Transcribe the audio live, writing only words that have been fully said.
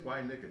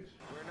buy Knicks.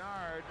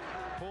 Bernard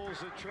pulls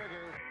the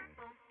trigger.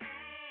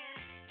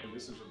 And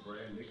this is a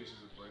brand. Knicks is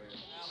a brand.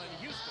 Allen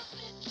Houston.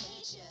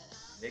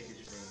 Knicks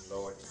means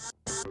Lord.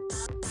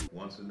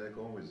 Once a Knick,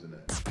 always a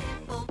Knick. James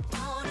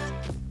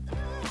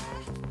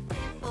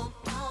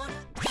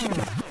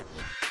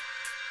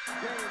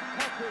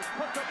touches,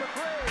 puts up a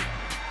three.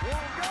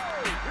 Won't go.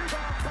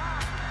 Rebound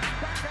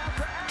back out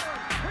to Allen.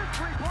 His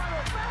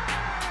three-pointer.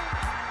 Bang!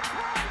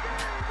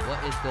 What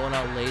is going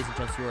on, ladies and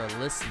gents? You are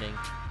listening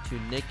to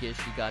Knickish.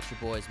 You got your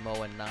boys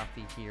Mo and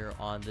Nafi here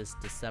on this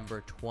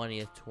December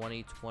 20th,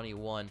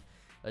 2021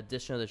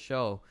 edition of the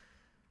show.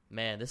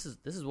 Man, this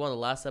is one of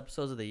the last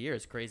episodes of the year.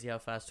 It's crazy how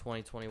fast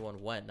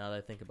 2021 went. Now that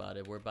I think about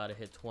it, we're about to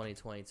hit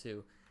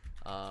 2022.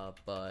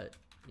 But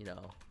you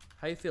know,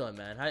 how you feeling,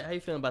 man? How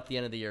you feeling about the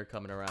end of the year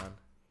coming around?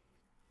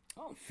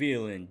 I'm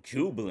feeling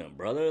jubilant,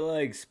 brother.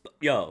 Like,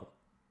 yo,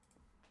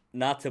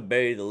 not to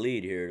bury the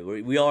lead here.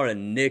 We are a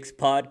Knicks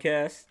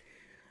podcast.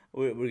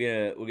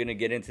 We're gonna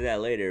get into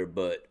that later,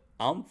 but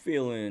I'm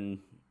feeling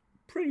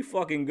pretty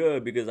fucking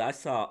good because I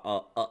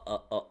saw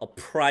a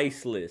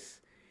priceless,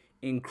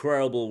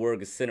 incredible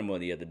work of cinema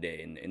the other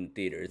day in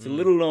theater. It's a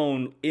little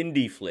known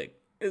indie flick.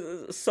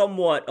 It's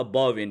somewhat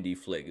above indie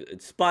flick.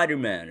 It's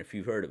Spider-Man, if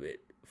you've heard of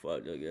it.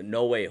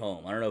 No Way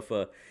Home. I don't know if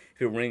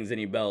it rings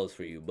any bells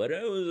for you, but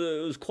it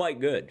was quite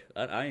good.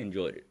 I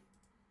enjoyed it.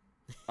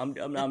 I'm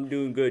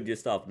doing good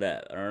just off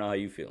that. I don't know how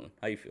you feeling.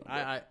 How you feeling?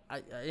 I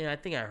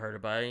think I heard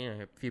about it. You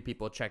know, a few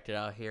people checked it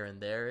out here and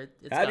there.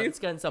 It's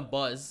getting some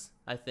buzz.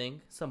 I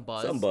think some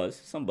buzz.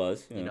 Some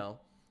buzz. You know,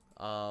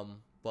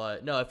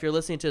 but no, if you're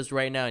listening to this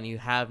right now and you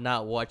have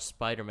not watched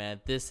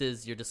Spider-Man, this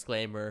is your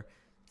disclaimer.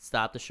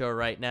 Stop the show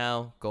right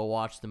now. Go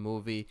watch the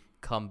movie.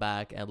 Come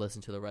back and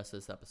listen to the rest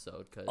of this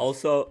episode.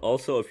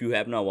 Also, if you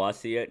have not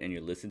watched it yet and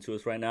you're listening to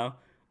us right now,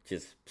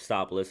 just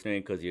stop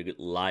listening because you're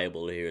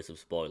liable to hear some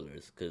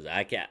spoilers. Because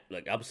I can't.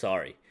 Like, I'm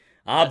sorry.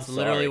 That's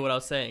literally what I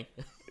was saying.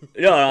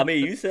 No, I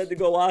mean, you said to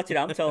go watch it.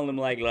 I'm telling them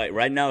like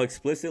right now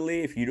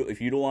explicitly. If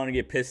you don't want to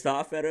get pissed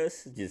off at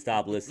us, just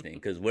stop listening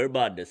because we're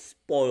about to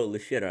spoil the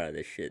shit out of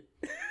this shit.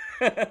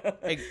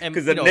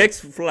 Because the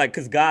Knicks,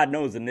 because God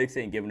knows the Knicks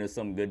ain't giving us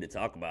something good to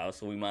talk about,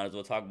 so we might as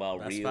well talk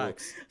about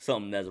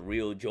something that's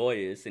real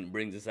joyous and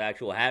brings us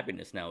actual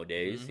happiness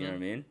nowadays. Mm-hmm. You know what I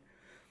mean?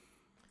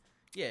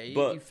 Yeah,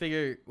 you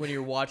figure when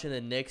you're watching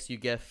the Knicks, you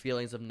get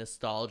feelings of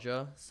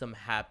nostalgia, some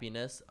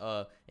happiness,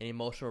 an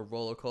emotional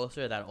roller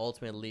coaster that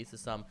ultimately leads to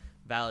some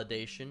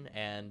validation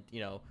and,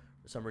 you know,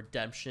 some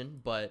redemption.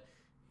 But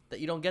that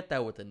you don't get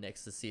that with the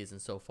Knicks this season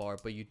so far,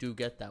 but you do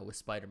get that with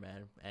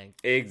Spider-Man. And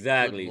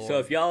exactly. So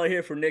if y'all are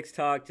here for Knicks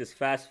talk, just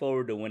fast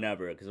forward to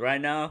whenever. Because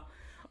right now,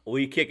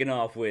 we kicking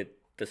off with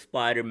the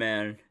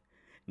Spider-Man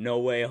No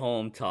Way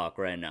Home talk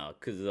right now.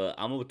 Because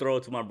I'm going to throw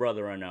it to my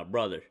brother right now.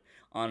 Brother,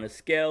 on a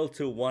scale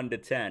to 1 to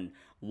 10,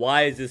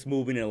 why is this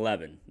movie an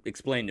 11?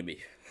 Explain to me.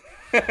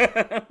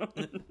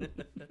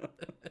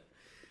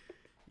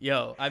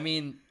 Yo, I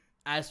mean,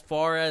 as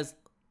far as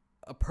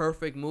a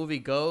perfect movie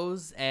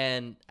goes,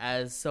 and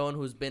as someone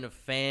who's been a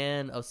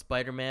fan of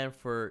Spider-Man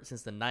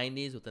since the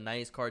 90s with the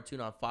 90s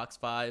cartoon on Fox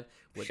 5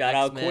 with Shout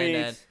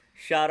X-Men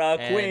out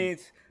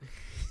Queens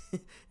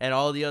and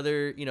all the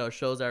other, you know,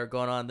 shows that are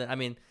going on. I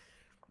mean,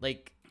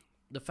 like,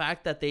 the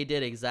fact that they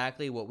did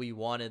exactly what we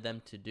wanted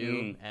them to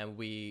do and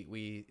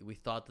we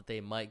thought that they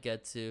might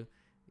get to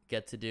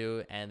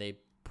do, and they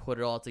put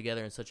it all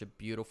together in such a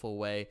beautiful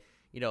way.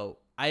 You know,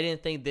 I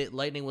didn't think that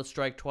lightning would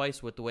strike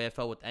twice with the way I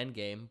felt with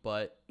Endgame,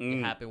 but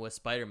it happened with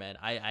Spider-Man.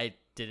 I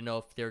didn't know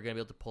if they were going to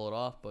be able to pull it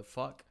off, but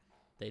fuck,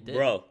 they did.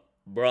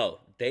 Bro,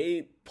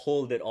 they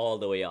pulled it all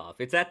the way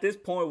off. It's at this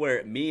point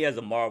where me as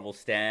a Marvel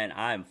stan,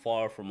 I am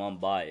far from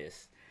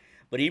unbiased.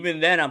 But even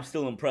then, I'm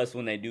still impressed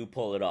when they do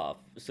pull it off.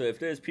 So if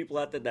there's people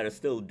out there that are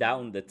still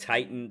doubting the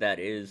titan that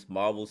is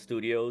Marvel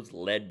Studios,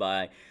 led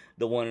by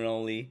the one and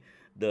only,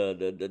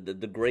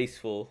 the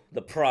graceful,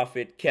 the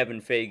prophet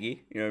Kevin Feige,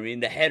 you know what I mean?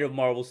 The head of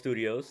Marvel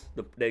Studios,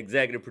 the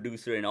executive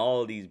producer in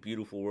all these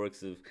beautiful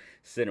works of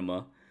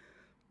cinema.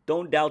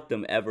 Don't doubt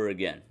them ever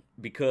again.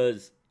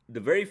 Because the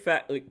very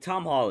fact, like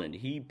Tom Holland,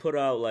 he put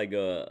out like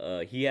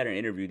he had an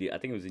interview, I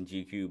think it was in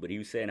GQ, but he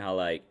was saying how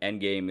like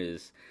Endgame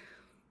is,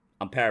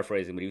 I'm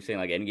paraphrasing, but he was saying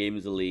like Endgame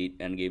is elite,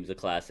 Endgame is a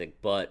classic,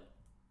 but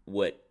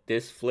what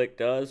this flick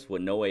does,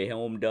 what No Way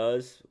Home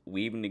does,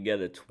 weaving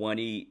together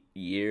 20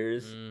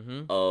 years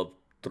of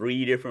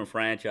 3 different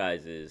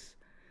franchises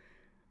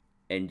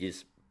and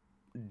just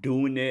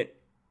doing it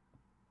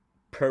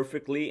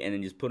perfectly and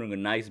then just putting a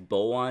nice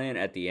bow on it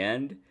at the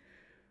end,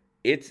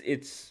 it's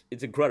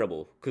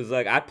incredible. Because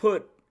like I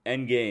put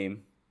Endgame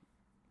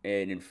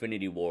and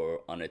Infinity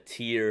War on a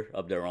tier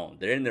of their own.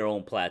 They're in their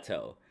own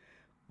plateau.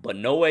 But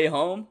No Way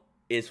Home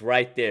is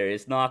right there.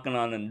 It's knocking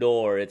on the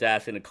door. It's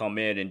asking to come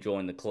in and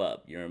join the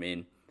club. You know what I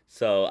mean?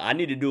 So I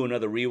need to do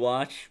another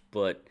rewatch,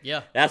 but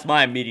yeah, that's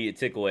my immediate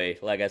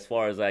takeaway. Like as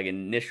far as like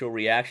initial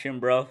reaction,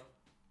 bro,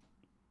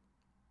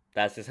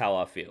 that's just how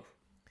I feel.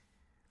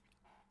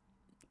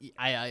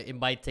 it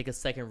might take a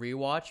second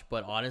rewatch,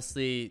 but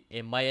honestly,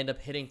 it might end up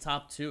hitting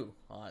top 2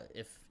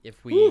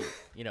 if we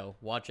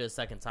watch it a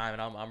second time.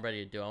 And I'm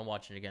ready to do it. I'm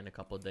watching it again in a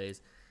couple of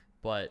days.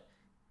 But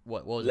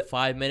what was it?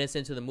 5 minutes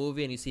into the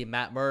movie, and you see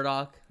Matt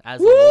Murdock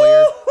as the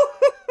lawyer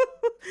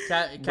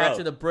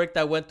catching the brick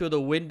that went through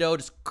the window,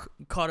 just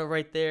caught it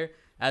right there.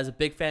 As a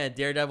big fan of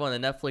Daredevil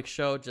on the Netflix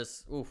show,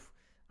 just oof.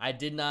 I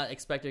did not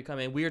expect it to come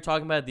in. We were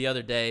talking about it the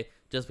other day,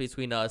 just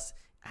between us.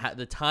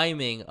 The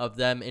timing of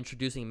them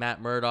introducing Matt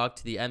Murdock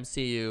to the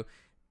MCU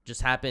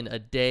just happened a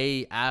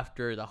day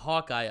after the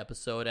Hawkeye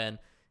episode. And,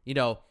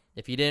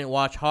 if you didn't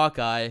watch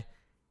Hawkeye,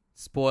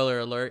 spoiler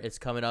alert, it's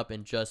coming up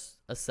in just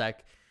a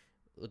sec.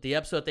 The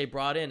episode they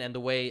brought in and the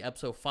way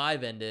episode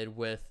 5 ended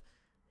with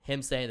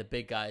him saying the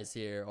big guy is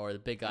here, or the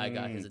big guy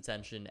got his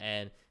attention,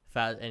 and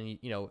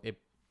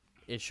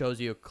it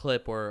shows you a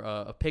clip or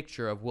a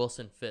picture of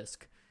Wilson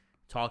Fisk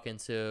talking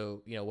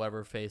to,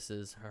 whatever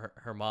faces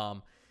her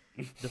mom.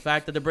 The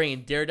fact that they're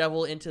bringing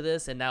Daredevil into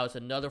this, and now it's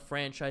another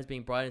franchise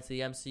being brought into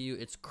the MCU,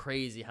 it's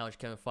crazy how much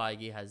Kevin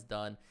Feige has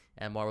done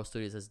and Marvel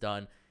Studios has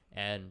done.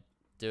 And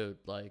dude,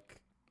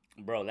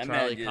 bro, that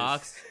Charlie man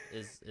Cox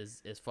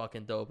is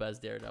fucking dope as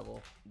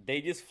Daredevil.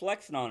 They just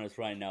flexing on us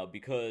right now,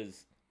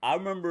 because I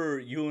remember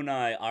you and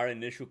I, our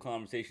initial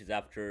conversations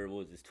after, what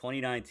was this,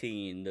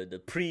 2019,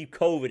 the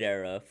pre-COVID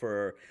era,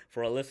 for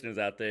our listeners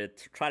out there,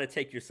 to try to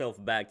take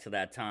yourself back to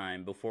that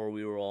time before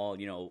we were all,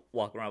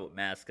 walking around with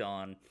masks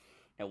on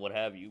and what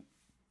have you.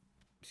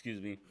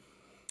 Excuse me.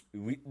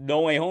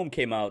 No Way Home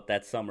came out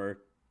that summer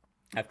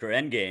after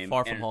Endgame.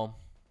 Far From Home.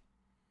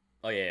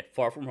 Oh, yeah,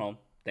 Far From Home.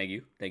 Thank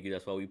you.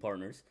 That's why we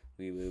partners.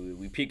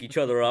 We pick each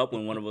other up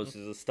when one of us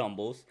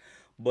stumbles.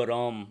 But,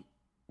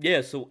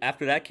 yeah, so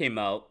after that came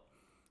out,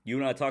 you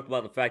and I talked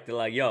about the fact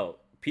that,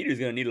 Peter's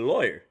going to need a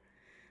lawyer.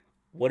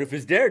 What if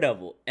it's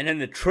Daredevil? And then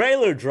the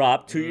trailer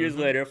dropped 2 years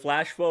later,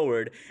 flash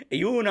forward. And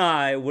you and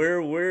I,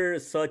 we're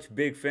such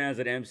big fans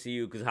of the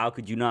MCU, because how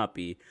could you not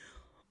be?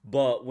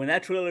 But when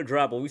that trailer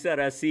dropped, when we saw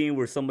that scene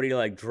where somebody,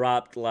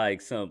 dropped,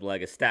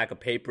 a stack of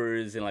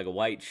papers in, a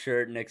white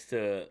shirt next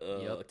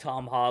to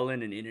Tom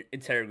Holland in an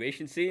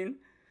interrogation scene,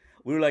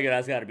 we were like,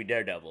 that's got to be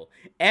Daredevil.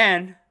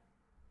 And,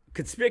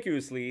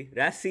 conspicuously,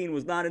 that scene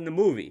was not in the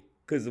movie.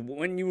 Because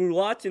when you were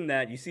watching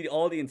that, you see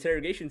all the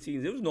interrogation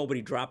scenes, there was nobody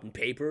dropping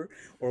paper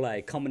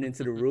or, coming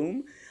into the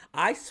room.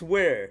 I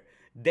swear,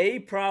 they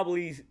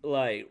probably,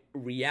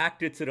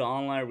 reacted to the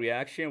online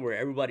reaction where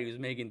everybody was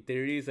making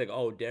theories,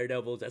 oh,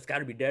 Daredevil, that's got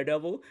to be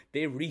Daredevil.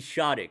 They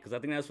reshot it, because I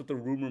think that's what the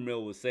rumor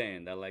mill was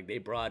saying, that, they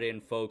brought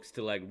in folks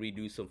to,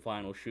 redo some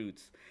final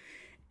shoots.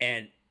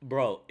 And,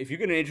 bro, if you're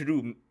going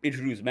to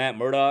introduce Matt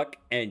Murdock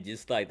and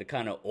just, the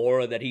kind of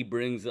aura that he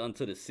brings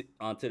onto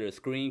the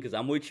screen, because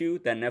I'm with you,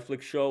 that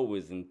Netflix show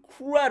was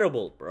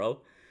incredible,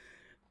 bro.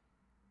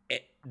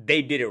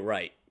 They did it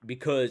right,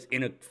 because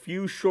in a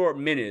few short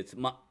minutes,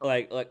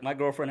 my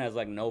girlfriend has,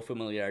 no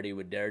familiarity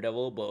with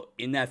Daredevil, but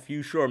in that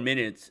few short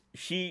minutes,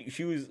 she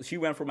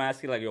went from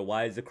asking, yo,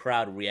 why is the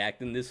crowd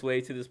reacting this way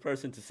to this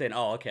person, to saying,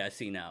 oh, okay, I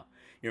see now.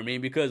 You know what I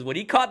mean? Because when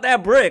he caught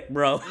that brick,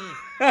 bro...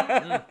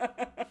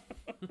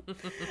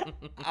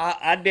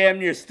 I damn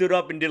near stood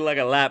up and did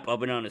a lap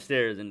up and down the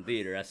stairs in the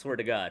theater. I swear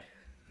to God.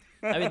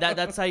 I mean,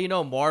 that's how you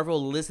know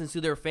Marvel listens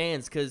to their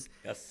fans, because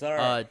yes,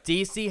 sir.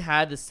 DC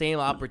had the same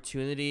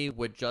opportunity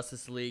with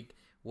Justice League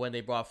when they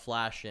brought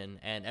Flash in,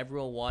 and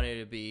everyone wanted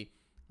to be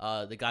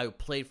the guy who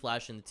played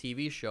Flash in the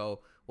TV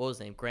show. What was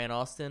his name? Grant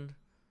Austin?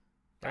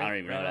 Right? I don't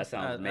even know. That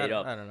sounds made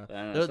up. I don't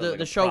know.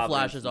 The show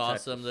Flash is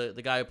awesome.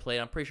 The guy who played,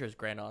 I'm pretty sure it's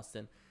Grant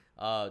Austin.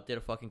 Did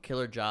a fucking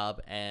killer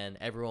job, and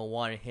everyone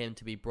wanted him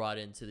to be brought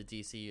into the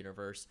DC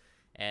universe,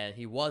 and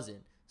he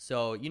wasn't.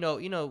 So you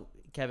know,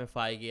 Kevin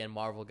Feige and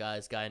Marvel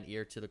guys got an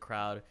ear to the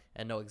crowd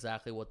and know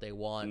exactly what they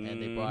want,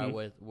 and they brought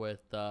it with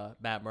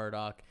Matt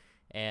Murdock.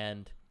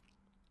 And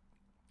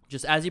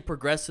just as you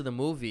progress to the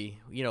movie,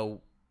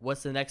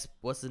 what's the next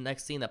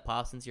scene that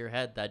pops into your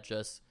head that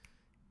just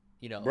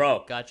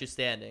bro, got you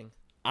standing?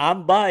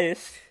 I'm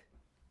biased.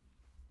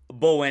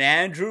 But when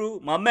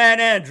Andrew, my man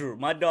Andrew,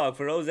 my dog,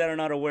 for those that are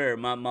not aware,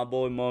 my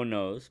boy Mo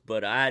knows,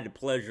 but I had the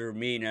pleasure of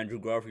meeting Andrew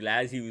Garfield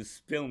as he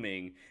was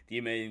filming The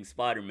Amazing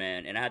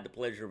Spider-Man, and I had the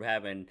pleasure of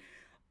having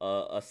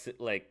a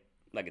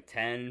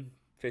 10,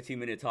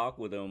 15-minute talk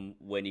with him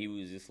when he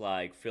was just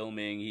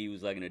filming. He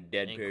was in a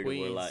dead period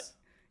Queens. where Shout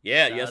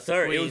yes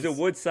sir, it was in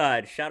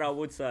Woodside. Shout out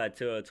Woodside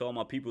to all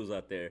my peoples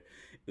out there.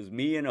 It was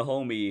me and a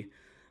homie,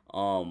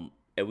 and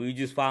we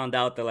just found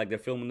out that they're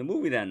filming the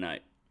movie that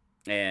night.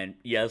 And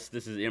yes,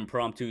 this is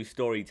impromptu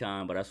story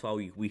time, but that's why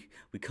we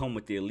come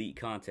with the elite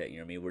content. You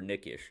know what I mean? We're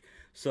Nickish.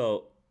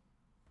 So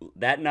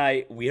that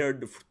night we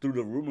heard through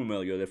the rumor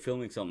mill, they're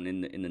filming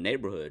something in the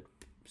neighborhood.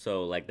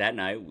 So that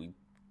night we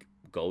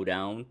go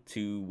down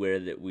to where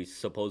we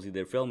supposedly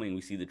they're filming.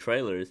 We see the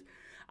trailers.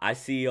 I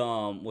see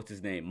what's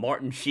his name,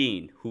 Martin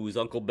Sheen, who's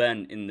Uncle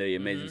Ben in the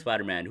Amazing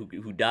Spider-Man,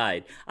 who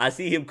died. I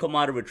see him come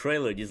out of a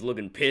trailer just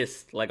looking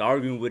pissed,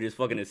 arguing with his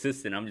fucking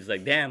assistant. I'm just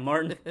like, damn,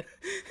 Martin,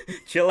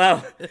 chill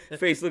out,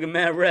 face looking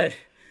mad red.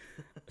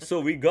 So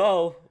we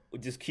go,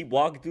 just keep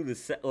walking through the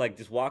set, like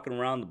just walking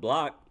around the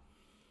block.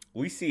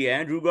 We see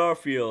Andrew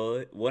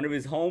Garfield, one of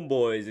his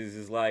homeboys is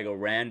just like a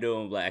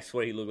random, like I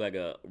swear he looked like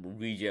a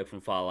reject from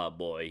Fall Out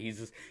Boy.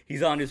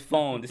 He's on his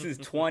phone. This is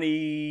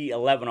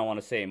 2011, I want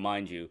to say,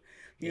 mind you.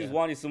 He's just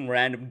watching some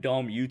random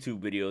dumb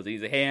YouTube videos. And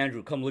he's like, hey,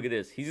 Andrew, come look at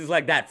this. He's just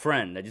like that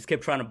friend that just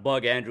kept trying to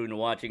bug Andrew into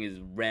watching his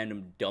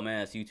random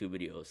dumbass YouTube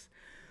videos.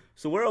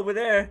 So we're over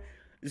there.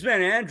 This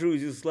man Andrew's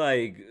just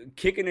like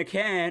kicking a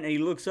can, and he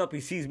looks up.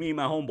 He sees me and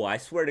my homeboy. I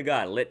swear to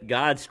God, let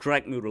God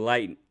strike me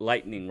with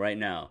lightning right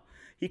now.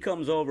 He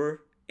comes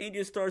over and he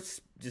just starts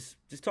just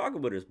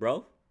talking with us,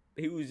 bro.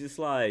 He was just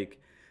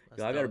like,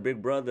 yo, I got a big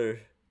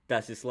brother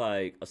that's just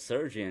like a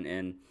surgeon,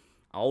 and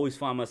I always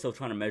find myself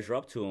trying to measure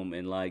up to him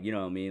and like, you know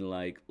what I mean,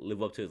 like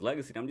live up to his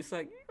legacy. And I'm just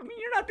like, I mean,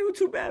 you're not doing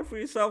too bad for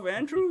yourself,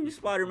 Andrew. You're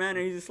Spider-Man.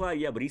 And he's just like,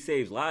 yeah, but he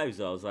saves lives,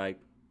 though. I was like,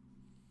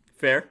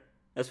 fair.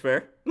 That's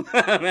fair.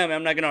 Man,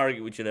 I'm not going to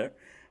argue with you there.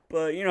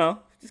 But, you know,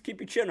 just keep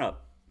your chin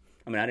up.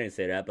 I mean, I didn't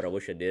say that, but I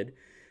wish I did.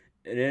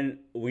 And then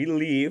we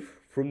leave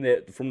from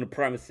the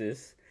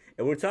premises,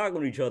 and we're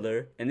talking to each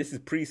other, and this is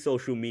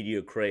pre-social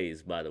media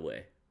craze, by the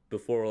way.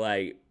 Before,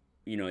 like,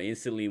 you know,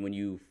 instantly when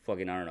you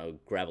fucking, I don't know,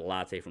 grab a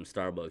latte from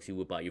Starbucks, you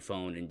whip out your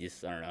phone and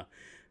just, I don't know,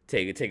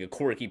 take a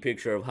quirky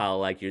picture of how,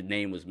 like, your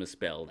name was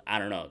misspelled. I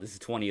don't know. This is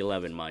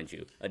 2011, mind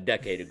you, a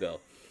decade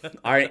ago.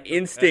 Our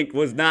instinct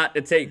was not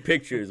to take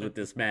pictures with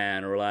this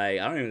man, or, like,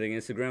 I don't even think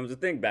Instagram was a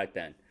thing back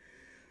then.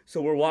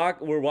 So we're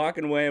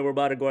walking away, and we're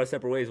about to go our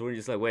separate ways. We're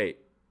just like, wait.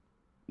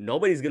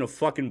 Nobody's going to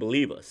fucking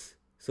believe us.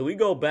 So we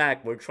go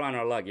back. We're trying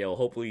our luck. Yo,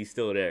 hopefully he's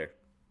still there.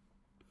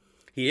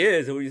 He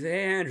is. And we say,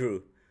 hey,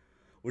 Andrew,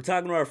 we're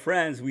talking to our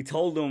friends. We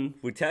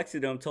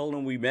texted them, told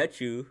them we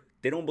met you.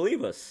 They don't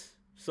believe us.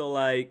 So,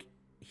 like,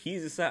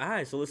 he's just like, all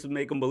right, so let's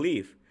make them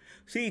believe.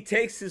 So he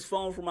takes his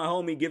phone from my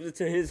homie, gives it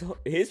to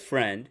his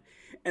friend,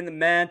 and the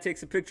man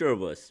takes a picture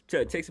of us,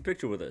 takes a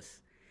picture with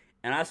us.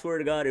 And I swear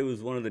to God, it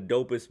was one of the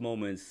dopest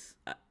moments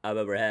I've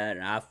ever had.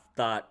 And I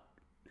thought,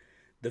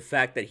 the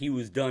fact that he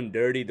was done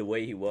dirty the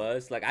way he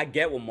was. Like, I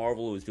get what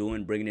Marvel was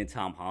doing, bringing in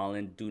Tom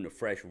Holland, doing a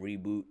fresh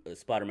reboot of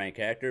Spider-Man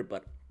character.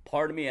 But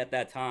part of me at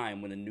that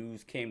time, when the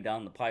news came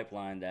down the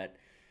pipeline that,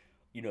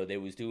 you know, they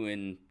was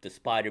doing the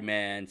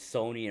Spider-Man,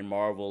 Sony and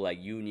Marvel,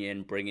 like,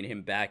 union, bringing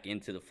him back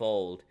into the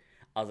fold,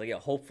 I was like, yeah,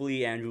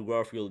 hopefully Andrew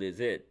Garfield is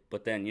it.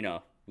 But then, you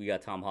know, we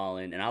got Tom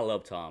Holland, and I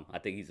love Tom. I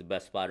think he's the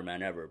best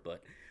Spider-Man ever.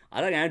 But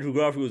I think Andrew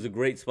Garfield was a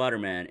great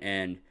Spider-Man,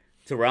 and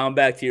to round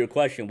back to your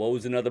question, what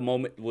was another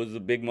moment, was a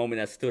big moment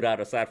that stood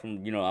out aside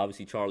from, you know,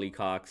 obviously Charlie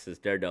Cox as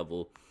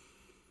Daredevil?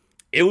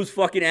 It was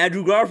fucking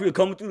Andrew Garfield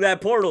coming through that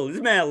portal.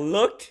 This man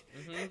looked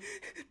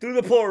through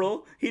the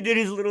portal. He did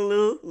his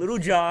little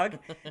jog.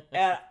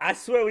 And I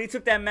swear, when he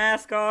took that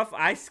mask off,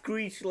 I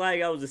screeched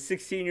like I was a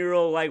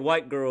 16-year-old like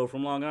white girl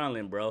from Long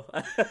Island, bro.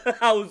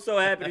 I was so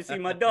happy to see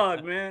my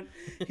dog, man.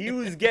 He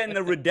was getting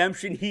the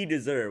redemption he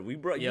deserved. You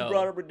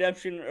brought up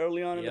redemption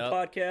early on in the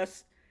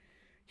podcast.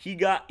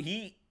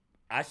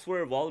 I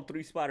swear, of all the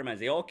three Spider-Mans,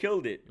 they all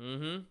killed it.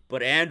 Mm-hmm.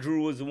 But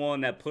Andrew was the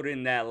one that put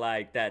in that,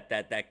 like,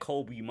 that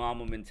Kobe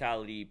mama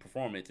mentality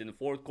performance. In the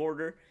fourth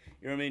quarter,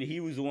 you know what I mean? He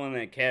was the one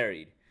that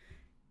carried.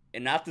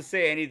 And not to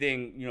say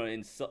anything, you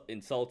know,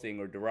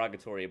 insulting or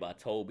derogatory about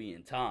Toby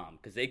and Tom,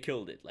 because they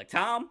killed it. Like,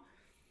 Tom,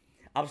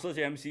 I'm such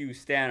an MCU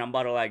stan, I'm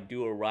about to, like,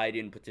 do a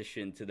write-in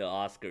petition to the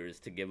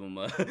Oscars to give him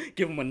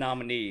a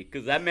nominee.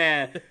 Because that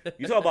man,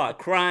 you talk about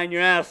crying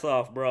your ass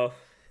off, bro.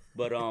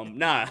 But,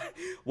 nah,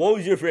 what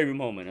was your favorite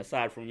moment,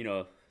 aside from, you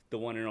know, the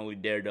one and only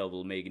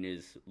Daredevil making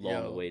his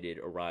long-awaited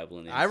arrival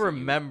in the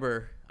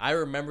MCU? I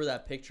remember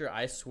that picture.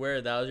 I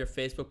swear that was your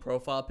Facebook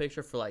profile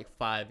picture for, like,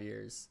 5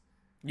 years.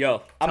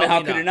 Yo, I mean,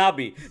 how could it not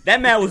be? That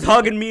man was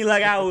hugging me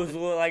like I was,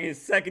 like, his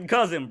second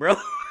cousin, bro.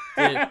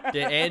 Did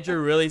Andrew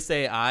really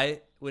say I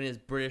with his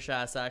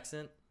British-ass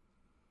accent?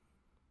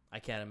 I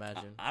can't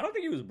imagine. I don't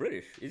think he was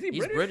British. Is he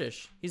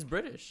British? He's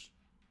British.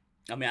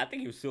 I mean, I think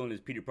he was still in his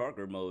Peter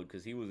Parker mode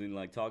because he wasn't,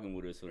 like, talking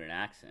with us with an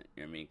accent.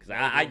 You know what I mean? Because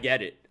I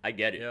get it. I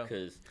get it.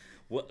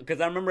 Because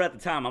I remember at the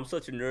time, I'm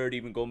such a nerd,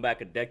 even going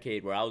back a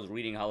decade, where I was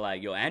reading how,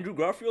 like, yo, Andrew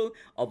Garfield,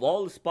 of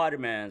all the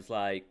Spider-Mans,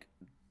 like,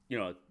 you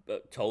know,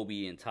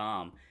 Toby and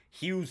Tom,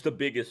 he was the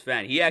biggest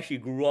fan. He actually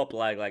grew up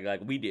like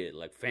we did,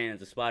 like,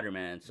 fans of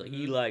Spider-Man. So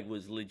he, like,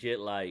 was legit,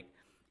 like,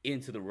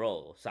 into the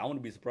role. So I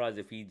wouldn't be surprised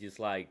if he just,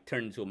 like,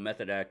 turned into a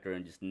method actor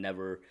and just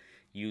never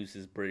use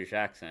his British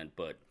accent.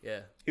 But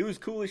yeah, he was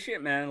cool as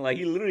shit, man. Like,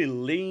 he literally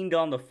leaned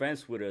on the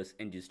fence with us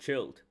and just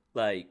chilled.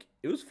 Like,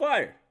 it was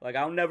fire. Like,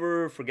 I'll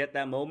never forget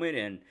that moment.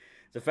 And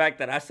the fact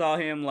that I saw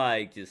him,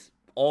 like, just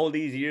all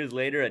these years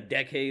later, a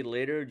decade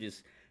later,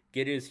 just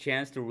get his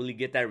chance to really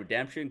get that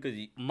redemption. Because,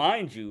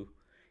 mind you,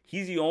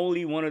 he's the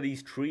only one of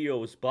these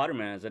trio of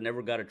Spider-Mans that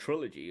never got a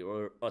trilogy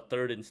or a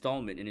third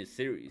installment in his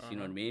series. You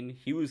know what I mean?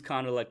 He was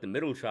kind of like the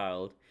middle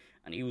child,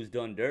 and he was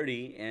done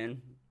dirty,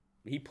 and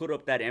he put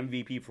up that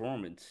MVP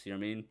performance, you know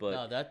what I mean? But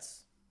no,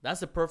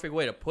 that's a perfect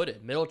way to put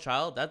it. Middle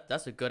child,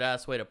 that's a good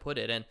ass way to put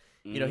it. And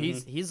you know,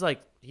 he's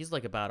like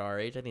about our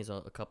age. I think he's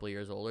a couple of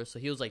years older. So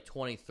he was like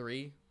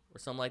 23 or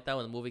something like that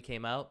when the movie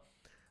came out.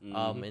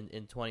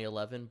 in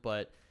 2011.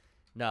 But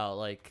no,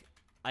 like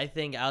I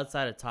think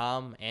outside of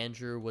Tom,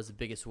 Andrew was the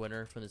biggest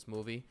winner from this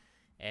movie.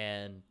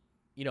 And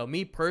you know,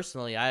 me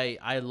personally,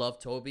 I love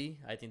Toby.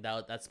 I think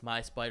that's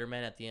my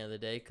Spider-Man at the end of the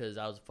day because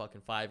I was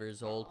fucking 5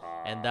 years old,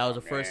 and that was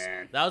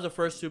the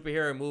first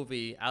superhero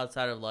movie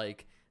outside of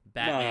like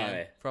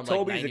Batman from like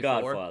Toby's 94. a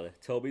godfather.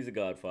 Toby's a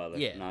godfather.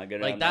 Yeah, not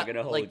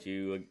gonna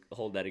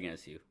hold that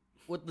against you.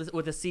 With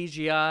the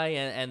CGI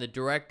and the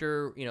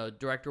director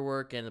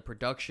work and the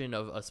production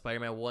of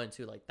Spider-Man 1 and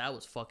 2, like that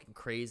was fucking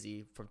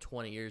crazy from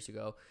 20 years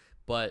ago.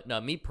 But no,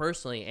 me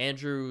personally,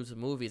 Andrew's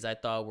movies I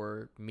thought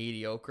were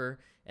mediocre,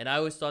 and I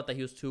always thought that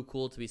he was too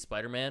cool to be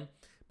Spider-Man.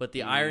 But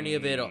the irony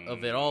of it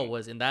all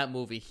was in that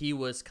movie he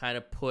was kind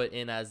of put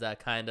in as that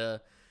kind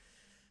of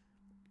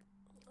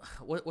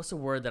what's the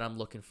word that I'm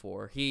looking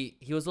for? He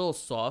was a little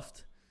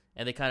soft,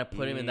 and they kind of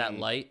put him in that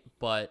light,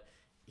 but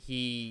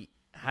he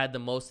had the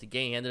most to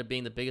gain. He ended up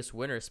being the biggest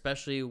winner,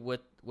 especially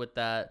with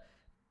that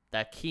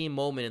key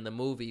moment in the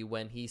movie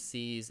when he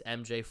sees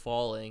MJ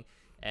falling.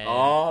 And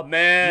oh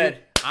man,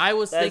 I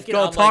was thinking,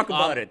 talk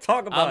about it.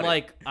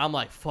 I'm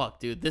like, fuck,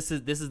 dude. This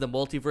is the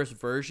multiverse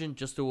version.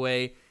 Just the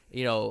way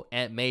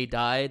Aunt May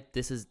died.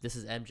 This is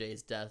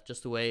MJ's death.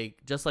 Just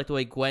like the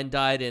way Gwen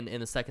died in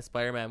the second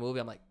Spider-Man movie.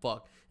 I'm like,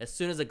 fuck. As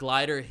soon as the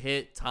glider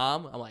hit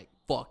Tom, I'm like,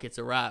 fuck, it's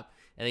a wrap.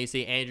 And then you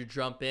see Andrew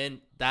jump in.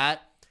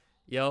 That,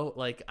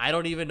 like I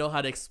don't even know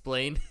how to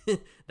explain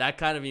that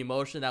kind of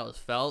emotion that was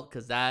felt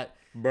because that,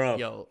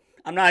 bro.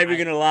 I'm not even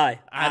gonna lie.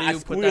 I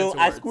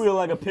squeal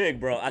like a pig,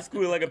 bro. I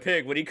squeal like a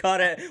pig. When he caught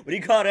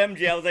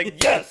MJ, I was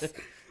like, yes,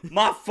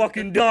 my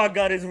fucking dog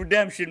got his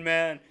redemption,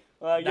 man.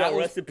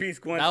 Rest in peace,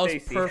 Gwen Stacy.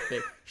 That was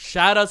perfect.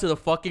 Shout out to the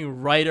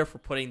fucking writer for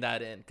putting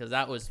that in because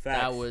that was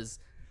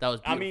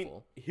beautiful. I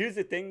mean, here's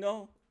the thing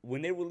though.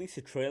 When they released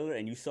the trailer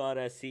and you saw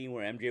that scene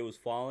where MJ was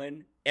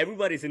falling,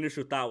 everybody's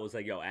initial thought was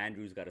like, yo,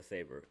 Andrew's got to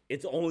save her.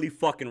 It's only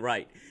fucking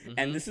right. Mm-hmm.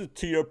 And this is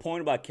to your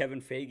point about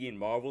Kevin Feige and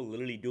Marvel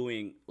literally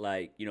doing,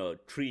 like,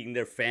 treating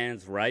their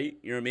fans right.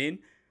 You know what I mean?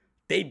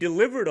 They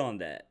delivered on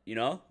that,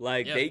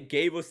 They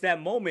gave us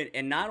that moment.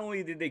 And not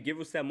only did they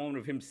give us that moment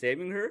of him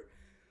saving her,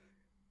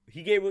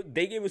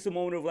 they gave us a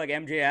moment of, like,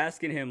 MJ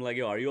asking him, like,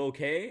 yo, are you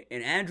okay?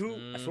 And Andrew,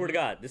 I swear to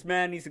God, this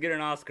man needs to get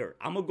an Oscar.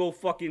 I'm going to go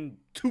fucking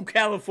to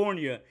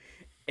California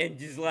and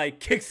just, like,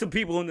 kick some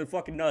people in the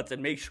fucking nuts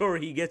and make sure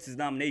he gets his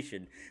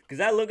nomination. Because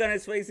that look on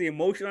his face, the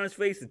emotion on his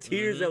face, the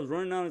tears that was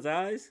running down his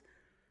eyes.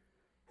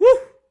 Whew!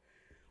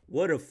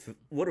 What a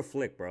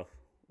flick, bro.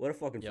 What a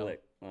fucking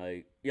flick.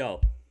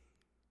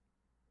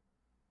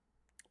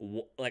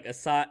 Like,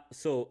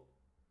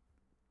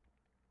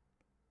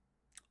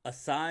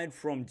 aside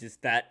from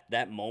just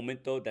that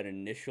moment, though, that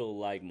initial,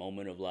 like,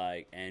 moment of,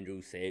 like,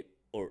 Andrew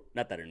or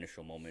not that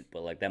initial moment,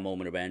 but, like, that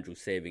moment of Andrew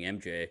saving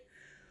MJ,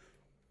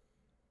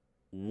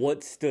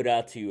 what stood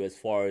out to you as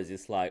far as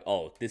it's like,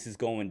 oh, this is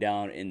going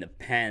down in the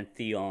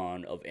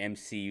pantheon of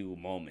MCU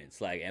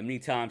moments? Like,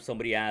 anytime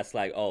somebody asks,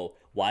 like, oh,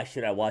 why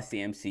should I watch the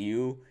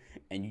MCU?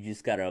 And you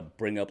just gotta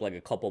bring up, like,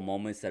 a couple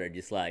moments that are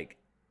just, like,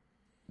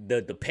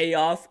 the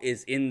payoff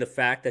is in the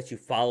fact that you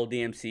followed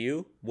the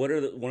MCU. What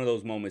are one of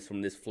those moments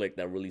from this flick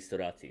that really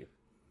stood out to you?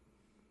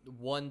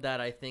 One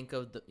that I think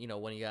of,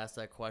 when you ask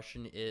that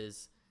question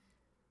is,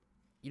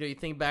 you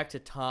think back to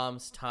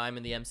Tom's time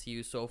in the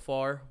MCU so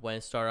far, when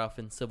it started off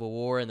in Civil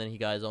War and then he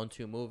got his own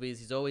 2 movies.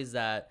 He's always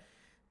that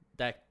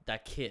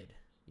kid,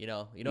 you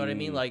know what I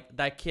mean? Like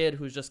that kid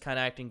who's just kind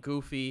of acting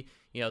goofy,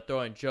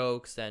 throwing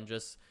jokes and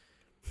just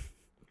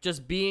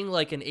being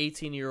like an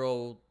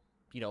 18-year-old,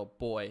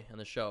 boy on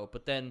the show.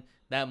 But then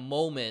that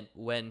moment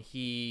when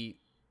he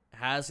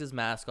has his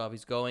mask off,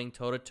 he's going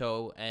toe to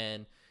toe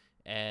and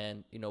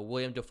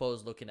William Dafoe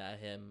is looking at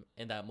him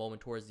in that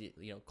moment towards the,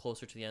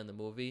 closer to the end of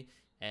the movie.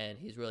 And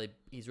he's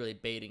really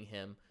baiting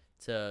him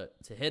to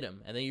hit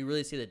him. And then you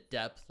really see the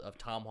depth of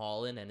Tom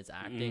Holland and his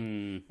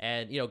acting.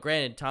 And,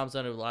 granted, Tom's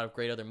done a lot of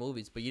great other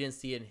movies, but you didn't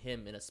see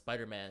him in a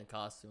Spider-Man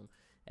costume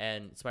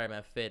and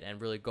Spider-Man fit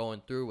and really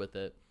going through with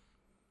it.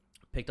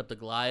 Picked up the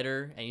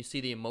glider, and you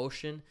see the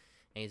emotion,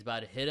 and he's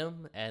about to hit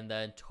him, and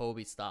then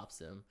Toby stops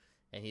him.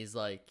 And he's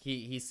like,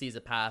 he sees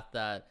a path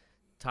that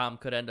Tom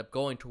could end up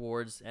going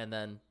towards, and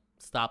then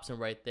stops him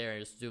right there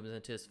and just zooms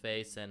into his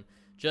face. And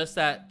just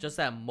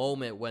that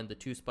moment when the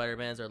 2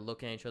 Spider-Mans are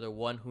looking at each other,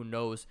 one who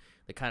knows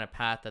the kind of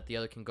path that the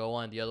other can go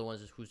on, the other one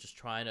who's just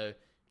trying to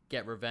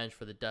get revenge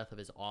for the death of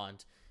his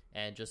aunt,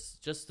 and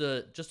just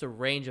the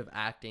range of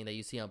acting that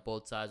you see on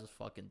both sides was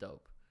fucking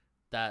dope.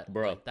 That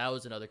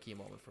was another key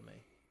moment for me.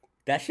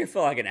 That shit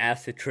felt like an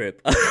acid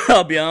trip.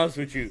 I'll be honest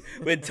with you.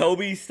 When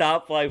Toby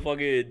stopped like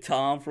fucking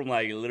Tom from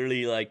like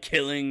literally like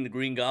killing the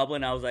Green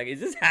Goblin, I was like, is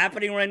this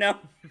happening right now?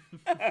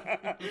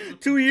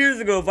 2 years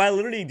ago, if I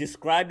literally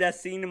described that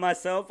scene to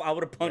myself, I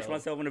would have punched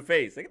myself in the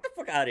face. Like, get the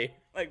fuck out of here.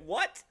 Like,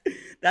 what?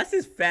 That's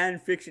just fan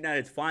fiction at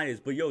its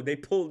finest. But they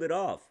pulled it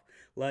off.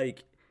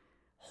 Like,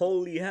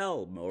 holy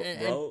hell,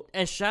 bro.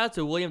 And shout out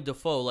to William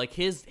Dafoe. Like,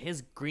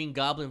 his Green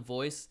Goblin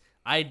voice,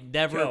 I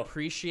never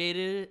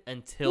appreciated it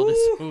until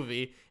this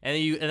movie.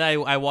 And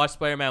I watched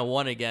Spider-Man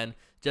 1 again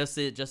just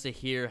to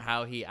hear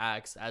how he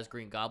acts as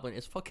Green Goblin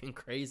is fucking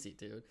crazy,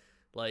 dude.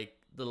 Like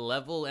the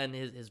level and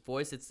his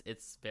voice,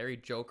 it's very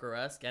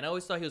Joker-esque. And I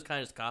always thought he was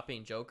kind of just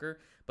copying Joker,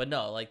 but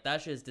no, like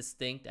that shit is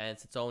distinct and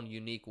it's its own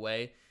unique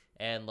way.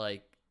 And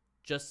like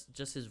just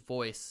his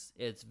voice,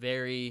 it's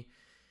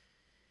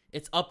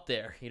up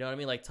there. You know what I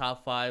mean? Like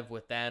top 5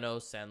 with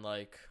Thanos and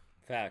like.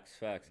 Facts.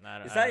 It's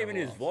not even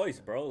his voice,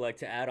 bro. Like,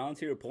 to add on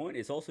to your point,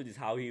 it's also just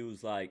how he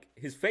was, like,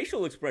 his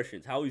facial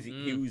expressions, how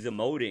he was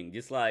emoting.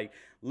 Just, like,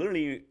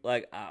 literally,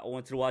 like, I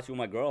went to watch it with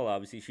my girl,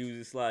 obviously. She was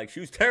just, like, she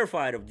was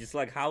terrified of just,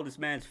 like, how this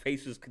man's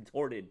face was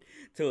contorted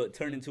to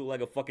turn into,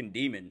 like, a fucking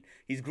demon.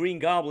 He's Green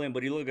Goblin,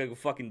 but he looked like a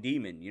fucking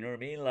demon. You know what I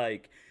mean?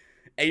 Like,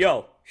 hey,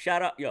 yo,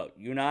 shout out. Yo,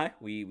 you and I,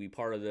 we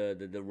part of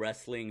the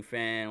wrestling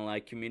fan,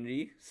 like,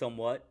 community,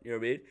 somewhat. You know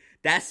what I mean?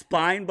 That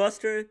spine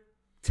buster.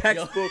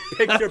 Textbook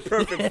picture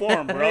perfect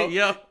form, bro.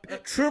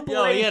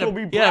 Triple H will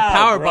be proud,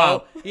 power bro.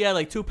 bomb. He had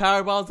like 2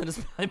 power bombs in his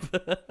spine.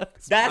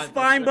 That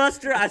spine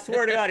buster, I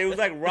swear to God, it was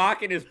like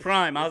Rock in his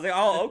prime. I was like,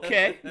 oh,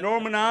 okay.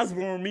 Norman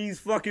Osborn means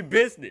fucking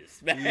business,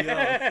 man.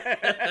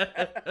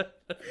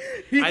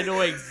 I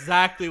know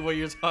exactly what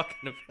you're talking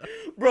about.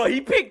 Bro, he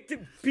picked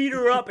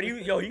Peter up and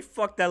he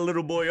fucked that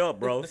little boy up,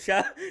 bro.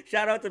 Shout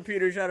out to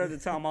Peter, shout out to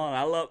Tom Holland.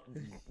 I love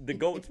the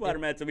GOAT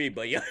Spider-Man to me,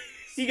 but yo,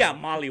 he got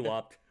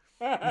mollywopped.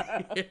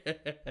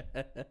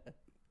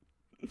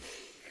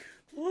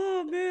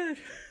 Oh man,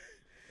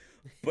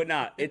 but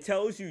nah, it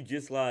tells you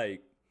just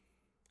like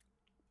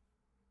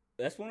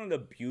that's one of the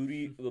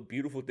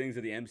beautiful things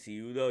of the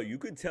MCU though. You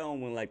could tell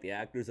when like the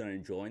actors are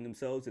enjoying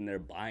themselves and they're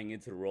buying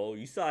into the role.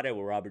 You saw that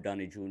with Robert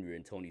Downey Jr.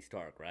 and Tony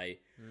Stark, right?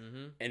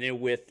 Mm-hmm. And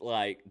then with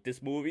like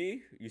this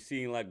movie, you're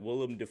seeing like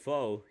Willem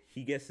Dafoe.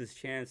 He gets his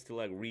chance to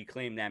like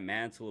reclaim that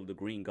mantle of the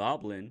Green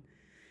Goblin.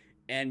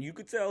 And you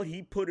could tell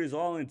he put his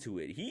all into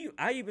it.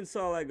 I even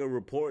saw like a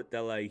report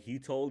that like he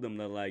told them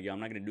that like, yo, I'm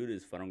not gonna do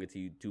this if I don't get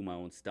to do my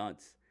own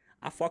stunts.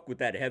 I fuck with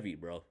that heavy,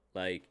 bro.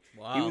 Like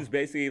He was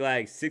basically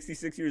like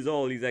 66 years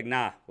old. He's like,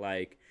 nah,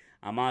 like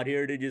I'm out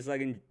here to just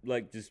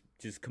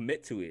just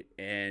commit to it.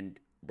 And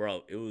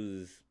bro, it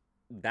was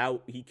that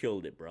he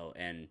killed it, bro.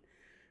 And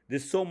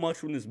there's so much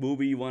from this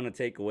movie you want to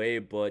take away,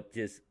 but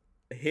just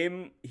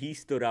he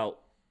stood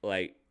out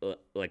like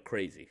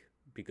crazy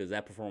because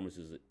that performance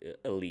is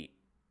elite.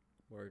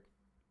 Word.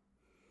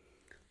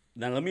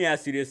 Now, let me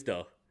ask you this,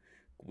 though.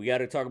 We got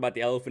to talk about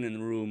the elephant in the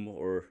room.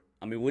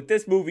 With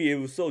this movie, it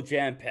was so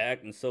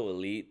jam-packed and so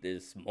elite.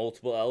 There's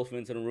multiple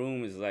elephants in the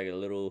room. It's like a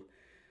little,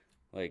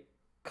 like,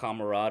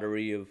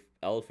 camaraderie of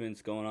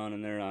elephants going on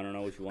in there. I don't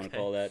know what you want to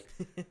call that.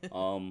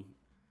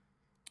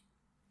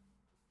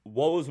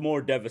 What was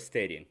more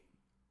devastating?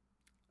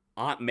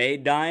 Aunt May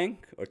dying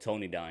or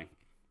Tony dying?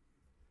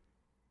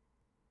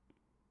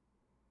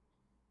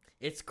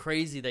 It's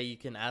crazy that you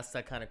can ask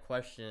that kind of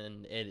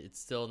question and it's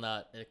still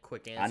not a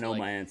quick answer. I know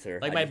my answer.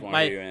 Like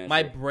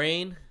my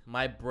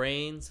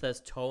brain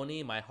says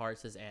Tony, my heart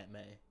says Aunt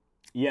May.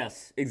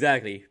 Yes,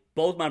 exactly.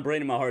 Both my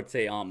brain and my heart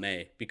say Aunt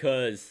May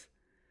because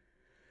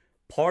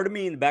part of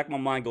me in the back of my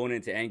mind going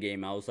into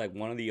Endgame, I was like,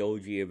 one of the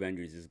OG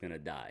Avengers is gonna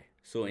die.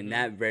 So in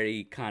that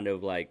very kind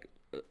of like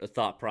a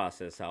thought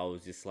process, I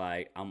was just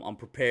like, I'm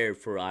prepared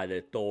for either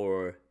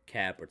Thor,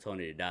 Cap, or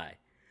Tony to die.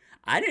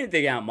 I didn't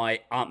think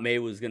Aunt May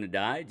was gonna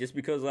die just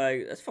because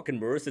like that's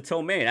fucking Marissa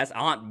Tomei. That's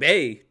Aunt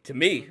May to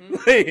me.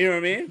 You know what I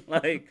mean?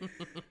 Like,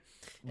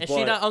 and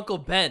she not Uncle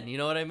Ben. You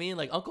know what I mean?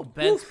 Like Uncle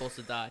Ben's supposed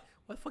to die.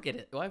 Why the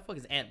fuck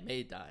is Aunt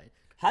May dying?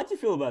 How'd you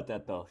feel about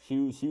that though? She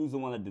was the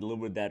one that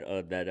delivered that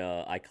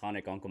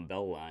iconic Uncle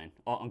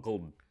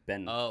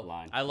Ben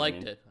line. I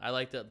liked it. I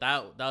liked it.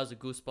 That was a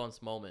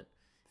goosebumps moment.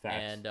 Facts.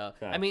 And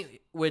Facts. I mean,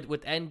 with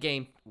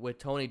Endgame, with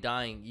Tony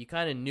dying, you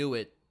kind of knew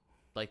it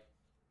like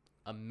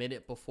a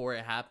minute before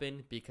it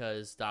happened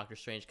because Doctor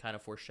Strange kind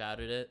of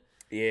foreshadowed it.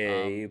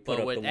 Yeah, he put but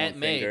up with the Aunt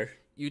one May, finger.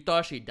 you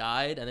thought she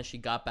died, and then she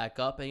got back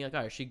up, and you're like,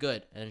 all right, she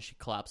good, and then she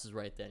collapses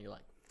right then. You're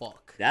like,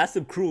 fuck. That's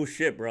some cruel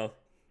shit, bro.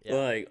 Yeah.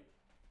 Like,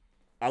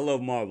 I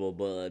love Marvel,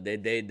 but they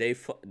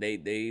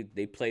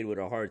played with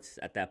our hearts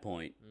at that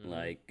point.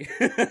 Like,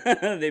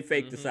 they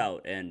faked us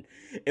out, and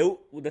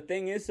the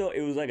thing is, though,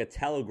 it was like a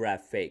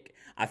telegraph fake.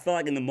 I felt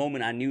like in the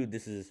moment I knew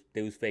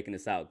they was faking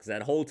us out because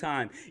that whole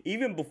time,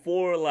 even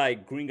before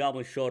like Green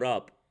Goblin showed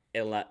up,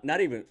 and like not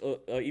even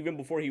even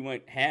before he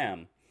went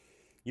ham.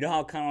 You know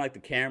how kind of like the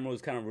camera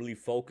was kind of really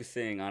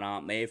focusing on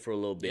Aunt May for a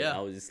little bit. Yeah.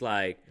 I was just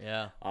like,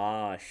 Yeah.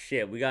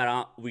 Shit, we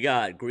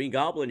got Green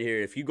Goblin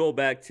here. If you go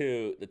back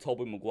to the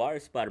Tobey Maguire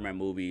Spider-Man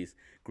movies,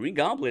 Green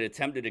Goblin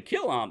attempted to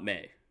kill Aunt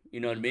May. You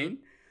know what I mean?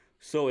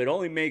 So it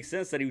only makes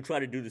sense that he would try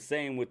to do the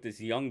same with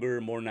this younger,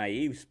 more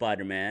naive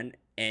Spider-Man,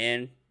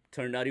 and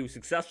turned out he was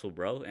successful,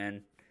 bro.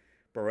 And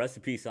bro, rest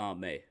in peace, Aunt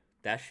May.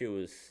 That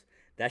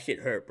shit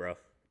hurt, bro.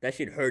 That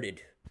shit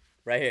hurted,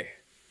 right here.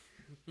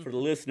 For the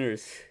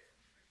listeners.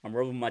 I'm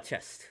rubbing my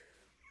chest.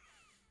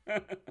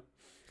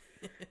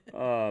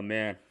 Oh,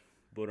 man.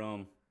 But,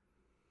 all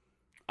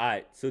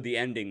right, so the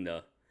ending,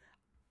 though.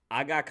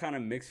 I got kind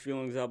of mixed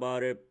feelings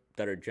about it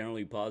that are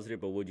generally positive,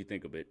 but what'd you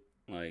think of it?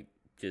 Like,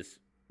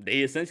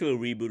 they essentially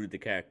rebooted the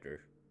character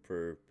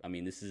for. I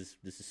mean, this is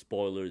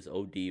spoilers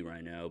OD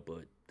right now,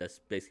 but that's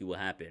basically what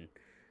happened.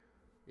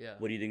 Yeah.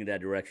 What do you think of that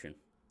direction?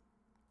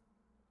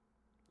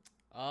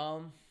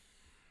 I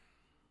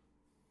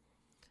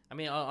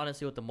mean,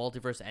 honestly, with the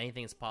multiverse,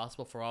 anything is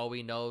possible. For all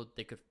we know,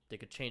 they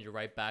could change it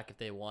right back if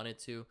they wanted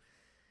to.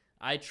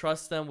 I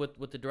trust them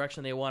with the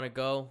direction they want to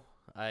go.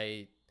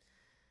 I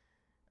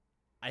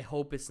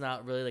hope it's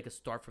not really like a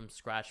start from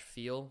scratch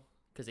feel,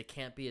 because it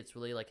can't be. It's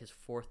really like his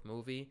fourth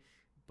movie,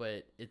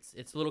 but it's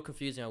a little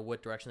confusing on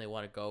what direction they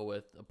want to go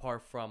with.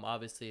 Apart from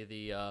obviously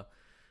the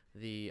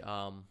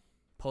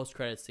post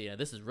credit scene. And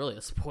this is really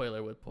a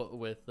spoiler with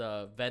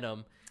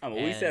Venom. I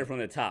mean, we said it from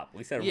the top.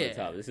 This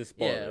is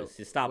spoilers.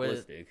 Just stop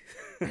listening.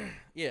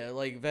 Yeah,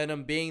 like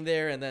Venom being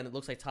there, and then it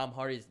looks like Tom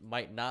Hardy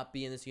might not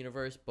be in this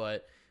universe,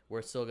 but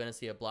we're still gonna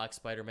see a Black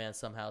Spider-Man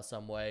somehow,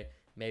 some way.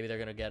 Maybe they're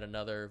gonna get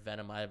another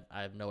Venom. I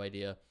have no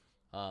idea.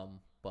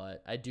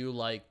 But I do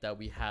like that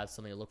we have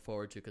something to look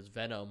forward to, because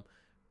Venom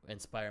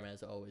and Spider-Man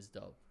is always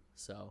dope.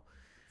 So,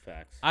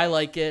 facts. I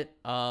like it.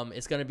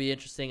 It's gonna be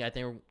interesting. I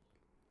think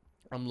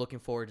I'm looking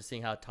forward to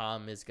seeing how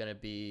Tom is gonna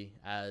be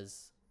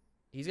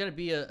he's gonna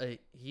be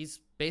he's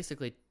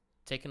basically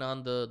taking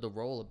on the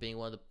role of being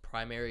one of the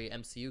primary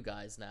MCU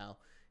guys now,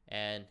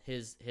 and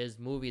his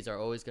movies are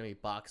always gonna be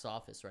box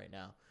office right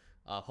now.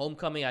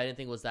 Homecoming I didn't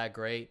think was that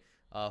great.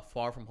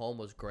 Far From Home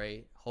was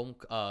great.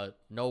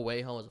 No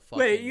Way Home was a fucking...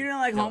 Wait, you didn't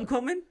like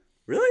Homecoming?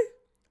 Really?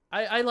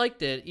 I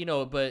liked it,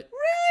 but...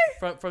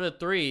 Really? From the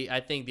three, I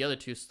think the other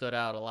two stood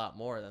out a lot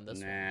more than this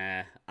one.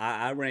 Nah,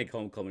 I rank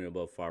Homecoming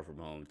above Far From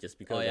Home, just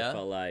because I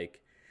felt like...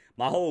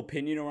 My whole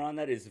opinion around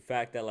that is the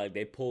fact that, like,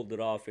 they pulled it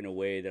off in a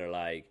way that,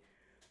 like...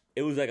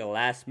 It was like a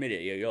last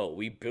minute,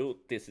 we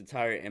built this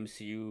entire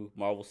MCU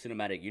Marvel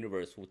Cinematic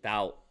Universe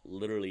without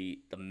literally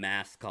the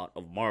mascot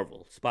of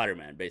Marvel,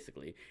 Spider-Man,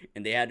 basically.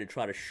 And they had to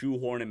try to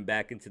shoehorn him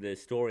back into the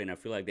story, and I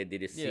feel like they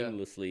did it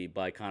seamlessly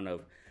by kind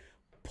of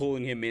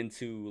pulling him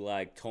into,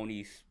 like,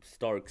 Tony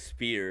Stark's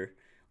spear,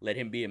 let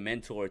him be a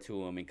mentor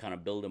to him, and kind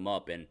of build him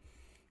up. And,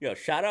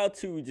 shout out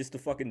to just the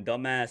fucking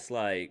dumbass,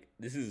 like,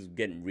 this is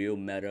getting real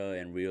meta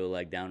and real,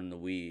 like, down in the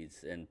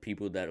weeds, and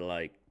people that are,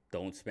 like,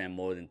 don't spend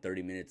more than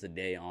 30 minutes a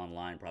day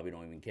online, probably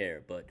don't even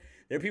care. But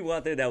there are people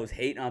out there that was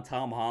hating on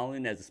Tom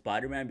Holland as a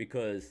Spider-Man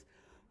because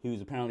he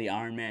was apparently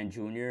Iron Man Jr.,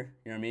 you know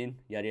what I mean?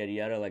 Yada, yada,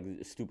 yada, like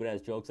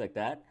stupid-ass jokes like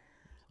that.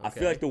 Okay. I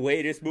feel like the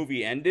way this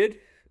movie ended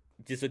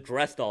just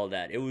addressed all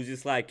that. It was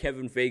just like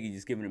Kevin Feige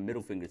just giving a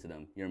middle finger to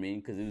them, you know what I mean?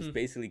 Because it was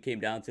basically came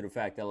down to the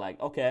fact that, like,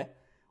 okay,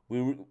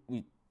 we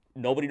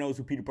nobody knows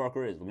who Peter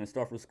Parker is. We're going to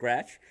start from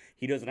scratch.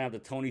 He doesn't have the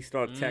Tony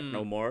Stark tech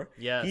no more.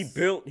 Yes. He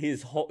built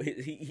his whole...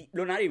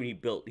 not even he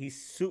built. He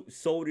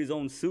sold his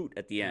own suit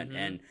at the end.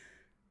 And,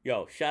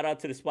 shout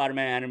out to the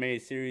Spider-Man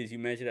animated series you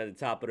mentioned at the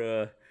top of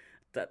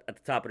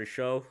the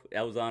show.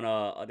 That was on,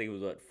 I think it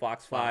was,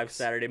 Fox 5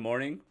 Saturday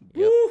morning.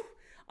 Yep. Woo!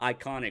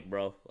 Iconic,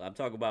 bro. I'm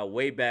talking about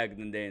way back in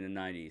the day in the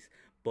 90s.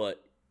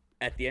 But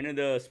at the end of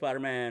the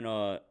Spider-Man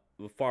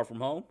Far From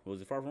Home, was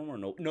it Far From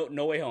Home or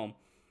No Way Home?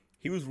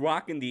 He was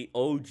rocking the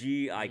OG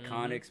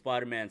iconic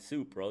Spider-Man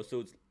suit, bro.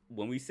 So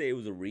when we say it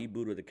was a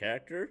reboot of the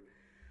character,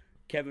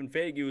 Kevin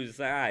Feige was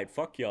like, all right,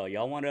 fuck y'all.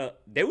 Y'all want to...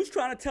 They was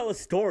trying to tell a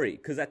story.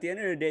 Because at the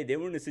end of the day, they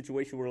were in a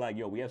situation where, like,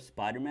 we have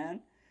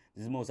Spider-Man.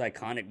 This is the most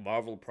iconic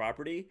Marvel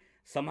property.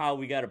 Somehow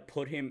we got to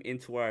put him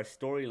into our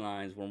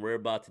storylines when we're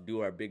about to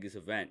do our biggest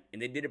event.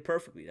 And they did it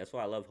perfectly. That's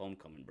why I love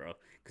Homecoming, bro.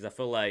 Because I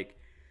feel like...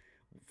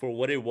 For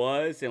what it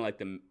was and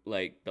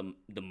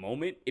the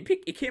moment,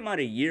 it came out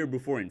a year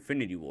before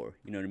Infinity War.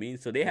 You know what I mean?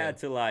 So they had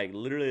to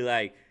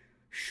literally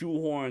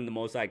shoehorn the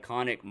most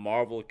iconic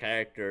Marvel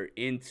character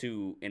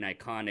into an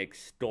iconic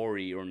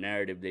story or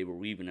narrative they were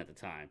weaving at the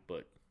time.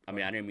 But I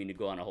mean, I didn't mean to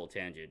go on a whole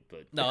tangent,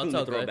 but no, it's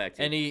all good. Back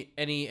to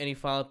any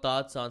final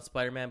thoughts on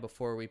Spider-Man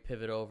before we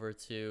pivot over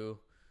to?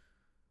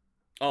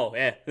 Oh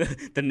yeah,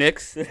 the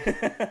Knicks.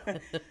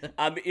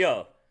 I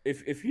mean,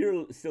 If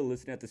you're still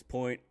listening at this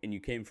point and you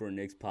came for a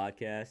Knicks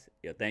podcast,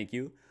 thank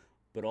you.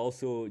 But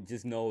also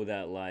just know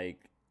that,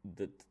 like,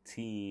 the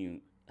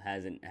team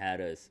hasn't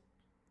had us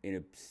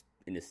in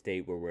a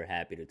state where we're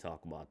happy to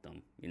talk about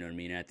them. You know what I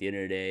mean? At the end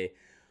of the day,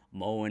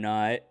 Mo and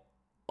I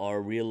are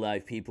real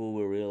life people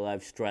with real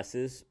life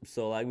stresses.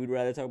 So, like, we'd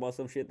rather talk about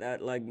some shit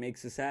that, like,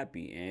 makes us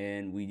happy.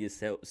 And we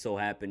just so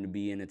happen to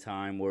be in a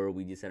time where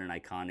we just had an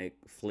iconic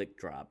flick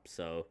drop.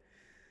 So...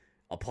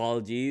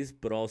 apologies,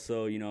 but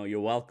also,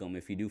 you're welcome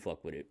if you do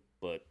fuck with it.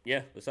 But,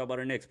 yeah, let's talk about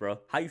our Knicks, bro.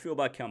 How you feel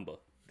about Kemba?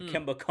 The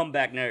Kemba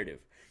comeback narrative.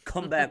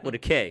 Comeback with a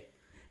K.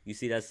 You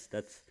see, that's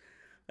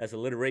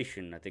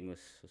alliteration, I think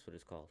that's what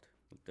it's called.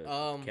 The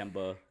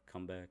Kemba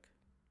comeback.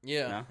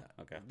 Yeah. No?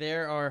 Okay.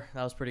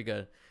 That was pretty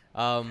good.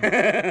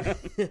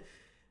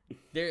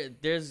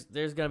 There's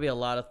going to be a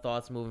lot of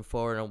thoughts moving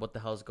forward on what the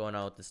hell's going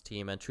on with this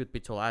team. And truth be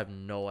told, I have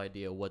no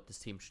idea what this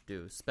team should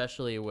do,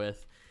 especially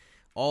with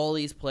all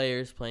these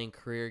players playing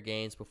career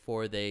games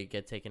before they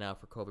get taken out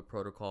for COVID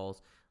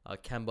protocols.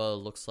 Kemba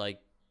looks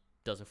like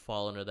doesn't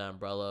fall under that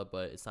umbrella,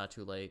 but it's not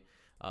too late.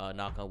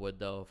 Knock on wood,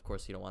 though. Of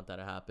course, you don't want that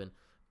to happen.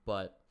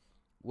 But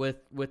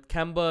with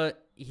Kemba,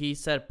 he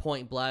said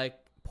point blank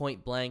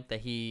point blank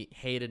that he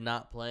hated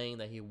not playing,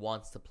 that he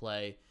wants to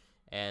play,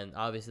 and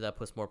obviously that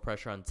puts more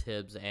pressure on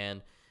Tibbs.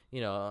 And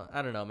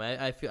I don't know, man.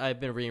 I've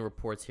been reading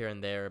reports here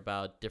and there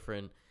about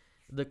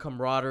the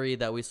camaraderie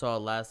that we saw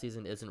last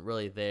season isn't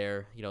really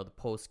there. The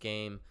post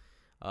game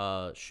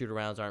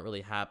shoot-arounds aren't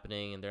really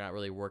happening, and they're not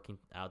really working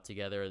out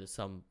together. There's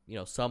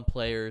some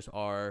players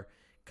are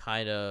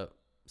kind of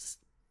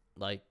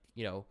like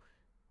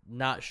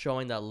not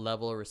showing that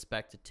level of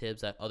respect to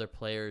Tibbs that other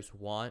players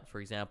want. For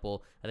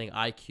example, I think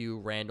IQ,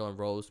 Randall, and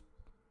Rose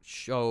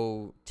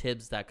show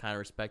Tibbs that kind of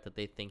respect that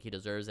they think he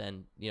deserves,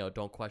 and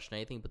don't question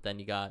anything. But then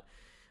you got,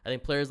 I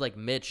think, players like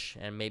Mitch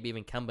and maybe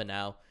even Kemba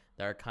now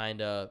that are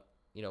kind of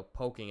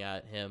poking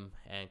at him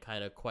and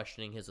kind of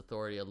questioning his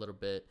authority a little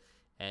bit,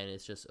 and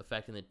it's just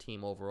affecting the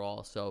team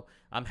overall. So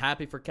I'm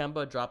happy for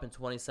Kemba dropping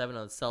 27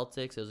 on the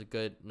Celtics. It was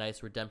a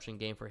nice redemption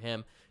game for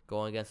him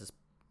going against his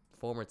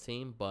former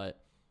team, but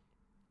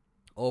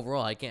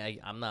overall,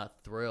 I'm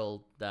not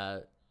thrilled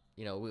that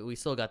we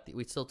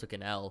still took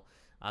an L.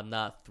 I'm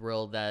not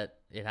thrilled that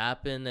it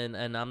happened,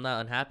 and I'm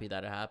not unhappy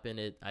that it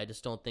happened. I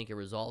just don't think it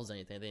resolves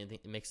anything. I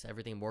think it makes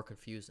everything more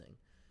confusing.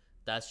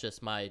 That's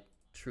just my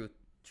truth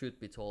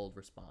be told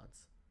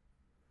response.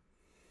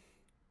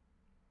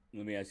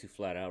 Let me ask you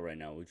flat out right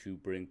now: would you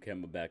bring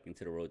Kemba back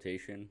into the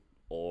rotation,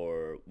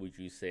 or would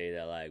you say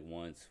that like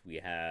once we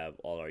have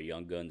all our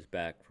young guns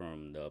back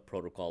from the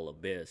protocol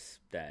abyss,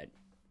 that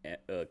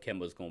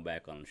Kemba's going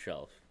back on the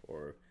shelf?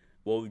 Or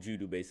what would you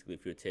do basically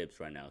if you're Tibbs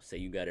right now? Say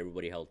you got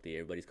everybody healthy,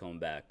 everybody's coming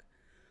back.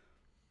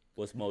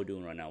 What's Mo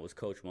doing right now? What's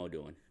Coach Mo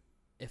doing?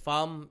 If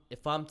I'm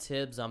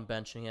Tibbs, I'm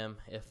benching him.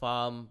 If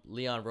I'm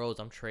Leon Rose,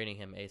 I'm trading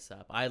him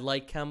ASAP. I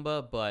like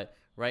Kemba, but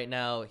right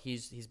now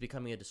he's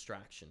becoming a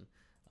distraction.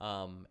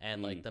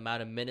 And like the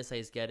amount of minutes that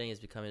he's getting is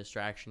becoming a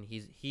distraction.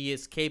 He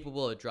is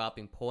capable of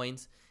dropping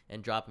points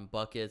and dropping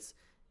buckets,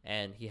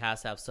 and he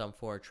has to have some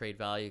form of trade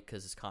value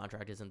because his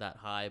contract isn't that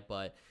high,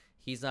 but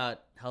he's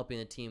not helping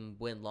the team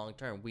win long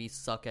term. We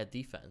suck at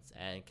defense,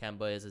 and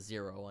Kemba is a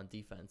 0 on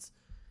defense.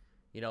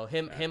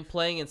 Him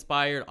playing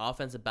inspired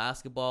offensive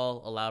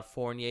basketball allowed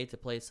Fournier to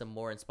play some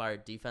more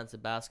inspired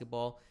defensive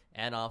basketball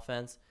and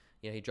offense.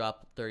 He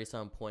dropped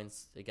 37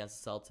 points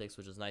against the Celtics,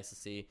 which was nice to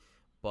see.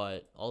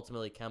 But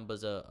ultimately,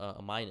 Kemba's a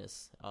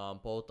minus,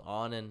 both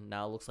on and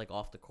now looks like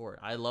off the court.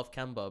 I love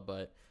Kemba,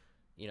 but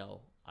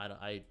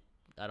I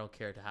don't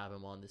care to have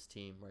him on this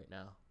team right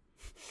now.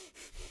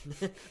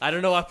 I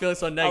don't know why I'm feeling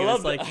so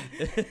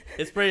negative.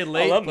 It's pretty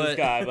late. I love this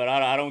guy, but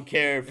I don't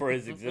care for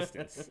his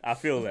existence. I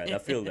feel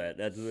that.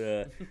 That's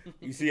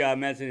you see, I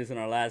mentioned this in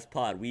our last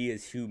pod. We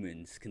as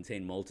humans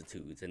contain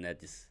multitudes, and that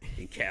just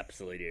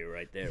encapsulated it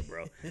right there,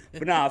 bro.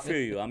 But I feel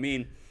you. I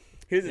mean,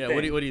 here's the thing.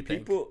 What do you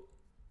think?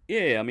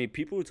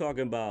 People were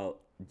talking about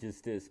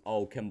just this.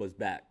 Oh, Kemba's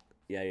back.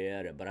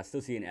 Yeah. But I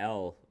still see an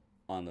L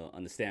on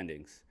the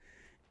standings.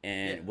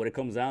 And what it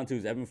comes down to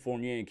is Evan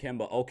Fournier and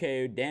Kemba.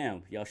 Okay,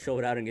 damn, y'all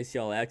showed out against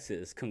y'all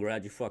exes.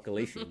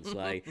 Congratulations.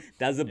 Like,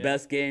 that's the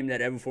best game that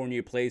Evan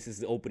Fournier plays is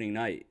the opening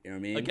night. You know what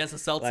I mean? Against the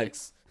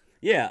Celtics.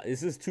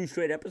 This is 2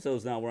 straight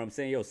episodes now where I'm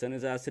saying, send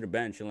his ass to the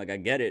bench. And, I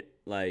get it.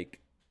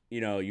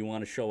 You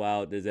want to show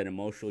out. There's an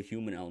emotional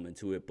human element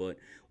to it. But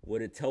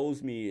what it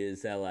tells me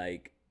is that,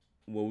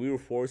 when we were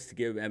forced to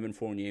give Evan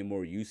Fournier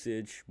more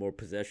usage, more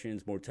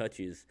possessions, more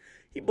touches,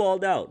 he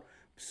balled out.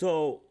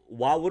 So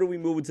why wouldn't we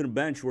move him to the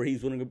bench where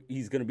he's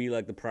gonna be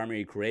the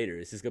primary creator?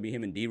 It's just gonna be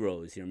him and D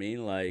Rose. You know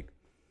what I mean?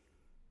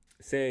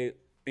 Say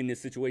in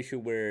this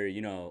situation where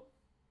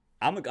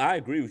I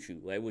agree with you.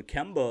 With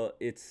Kemba,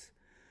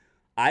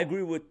 I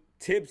agree with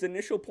Tibbs'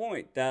 initial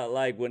point that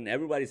when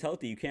everybody's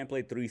healthy, you can't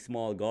play 3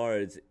 small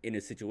guards in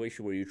a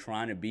situation where you're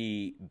trying to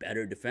be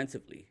better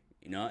defensively.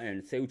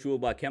 And say what you will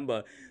about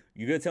Kemba,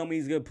 you're gonna tell me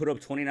he's gonna put up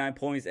 29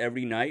 points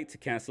every night to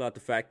cancel out the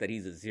fact that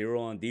he's a 0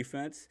 on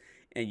defense?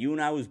 And you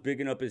and I was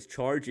bigging up his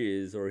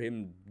charges or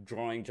him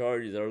drawing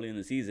charges early in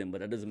the season,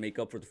 but that doesn't make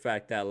up for the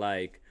fact that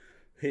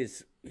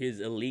his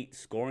elite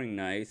scoring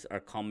nights are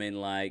coming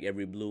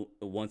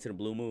once in a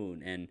blue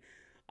moon. And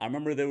I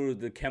remember there was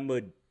the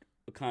Kemba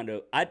kind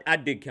of I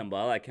dig Kemba.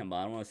 I like Kemba.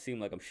 I don't want to seem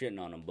like I'm shitting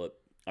on him, but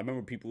I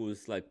remember people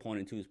was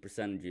pointing to his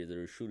percentages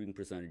or shooting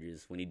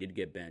percentages when he did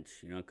get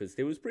benched, because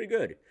they was pretty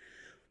good.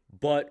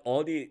 But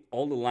all the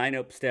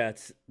lineup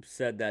stats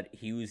said that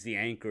he was the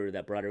anchor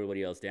that brought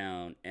everybody else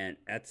down, and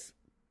that's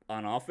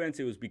on offense.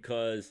 It was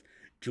because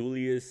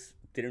Julius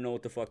didn't know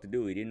what the fuck to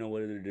do. He didn't know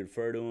whether to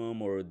defer to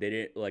him, or they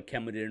didn't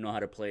Kemba didn't know how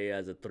to play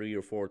as a 3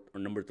 or 4 or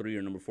number 3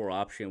 or number 4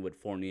 option with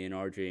Fournier and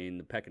RJ in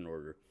the pecking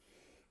order.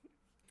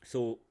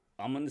 So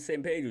I'm on the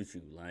same page with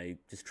you.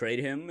 Just trade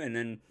him, and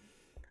then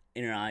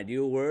in an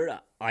ideal world,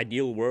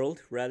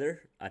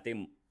 I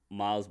think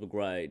Miles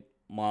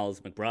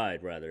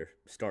McBride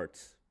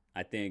starts.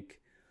 I think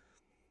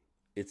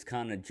it's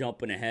kind of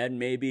jumping ahead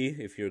maybe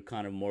if you're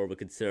kind of more of a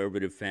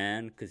conservative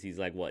fan, because he's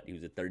he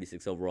was a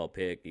 36 overall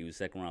pick. He was a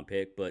second-round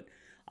pick. But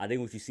I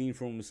think what you've seen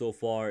from him so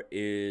far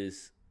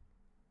is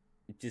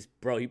just,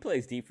 bro, he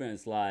plays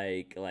defense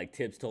like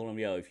Tibbs told him,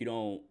 if you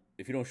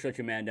don't shut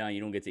your man down,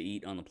 you don't get to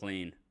eat on the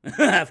plane.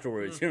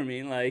 afterwards. You know what I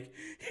mean? Like,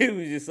 it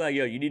was just like,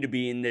 yo, you need to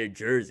be in their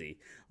jersey.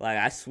 Like,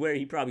 I swear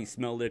he probably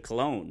smelled their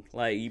cologne.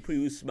 Like, he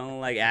was smelling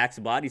like Axe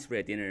body spray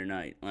at the end of the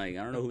night. Like,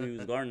 I don't know who he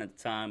was guarding at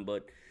the time,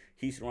 but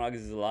Houston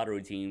Rockets is a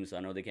lottery team, so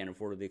I know they can't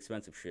afford the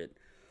expensive shit.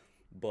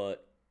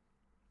 But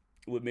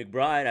with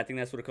McBride, I think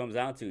that's what it comes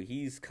down to.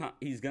 He's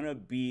going to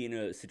be in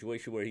a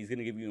situation where he's going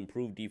to give you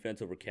improved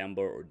defense over Kemba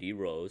or D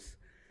Rose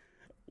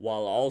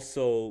while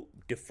also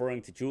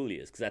deferring to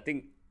Julius. Because I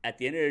think at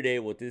the end of the day,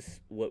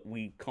 what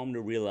we come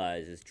to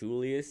realize is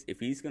Julius,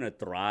 if he's going to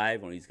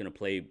thrive or he's going to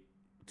play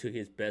to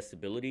his best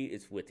ability,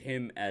 it's with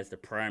him as the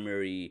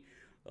primary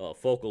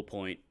focal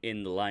point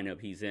in the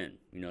lineup he's in.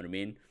 You know what I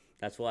mean?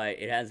 That's why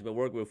it hasn't been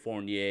working with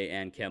Fournier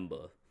and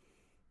Kemba.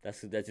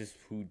 That's just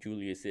who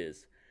Julius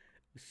is.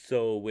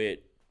 So with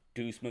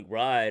Deuce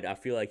McBride, I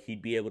feel like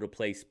he'd be able to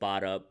play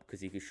spot up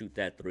because he could shoot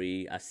that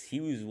three.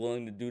 He was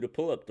willing to do the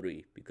pull-up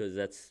three because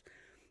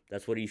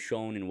that's what he's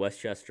shown in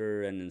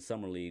Westchester and in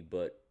Summer League.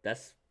 But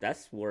that's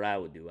what I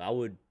would do. I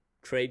would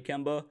trade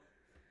Kemba,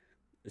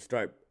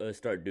 start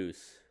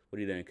Deuce. What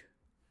do you think?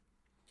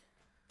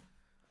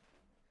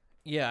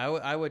 Yeah,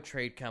 I would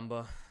trade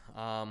Kemba.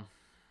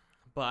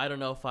 But I don't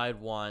know if I'd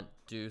want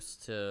Deuce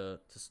to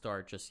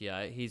start just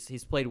yet.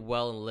 He's played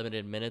well in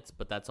limited minutes,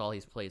 but that's all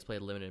he's played. He's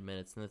played limited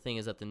minutes. And the thing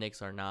is that the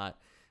Knicks are not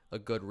a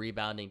good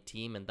rebounding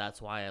team, and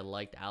that's why I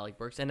liked Alec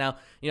Burks. And now,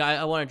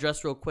 I want to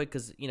address real quick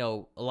because,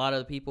 a lot of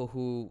the people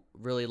who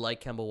really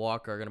like Kemba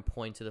Walker are going to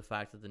point to the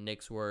fact that the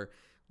Knicks were,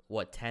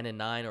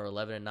 10-9 or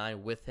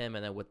 11-9 with him,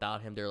 and then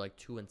without him, they're like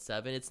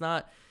 2-7.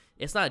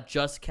 It's not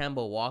just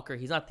Kemba Walker.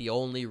 He's not the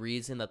only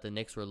reason that the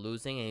Knicks were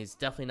losing, and he's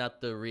definitely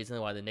not the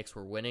reason why the Knicks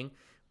were winning.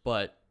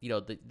 But,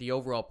 the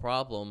overall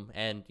problem,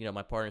 and,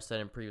 my partner said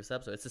in previous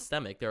episodes, it's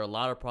systemic. There are a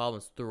lot of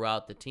problems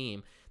throughout the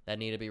team that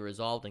need to be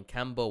resolved, and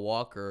Kemba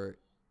Walker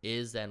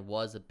is and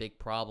was a big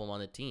problem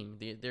on the team.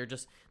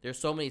 There's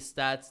so many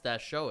stats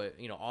that show it,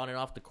 on and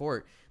off the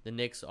court. The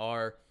Knicks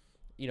are,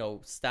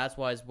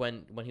 stats-wise,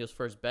 when he was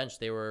first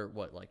benched, they were,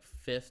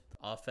 5th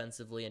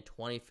offensively and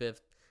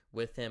 25th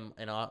with him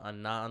and not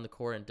on the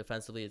court, and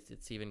defensively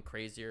it's even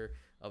crazier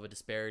of a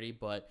disparity.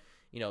 But,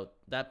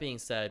 that being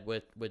said,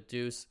 with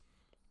Deuce,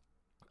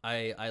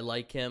 I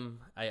like him.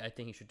 I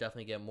think he should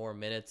definitely get more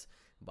minutes,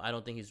 but I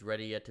don't think he's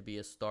ready yet to be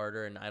a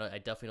starter, and I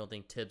definitely don't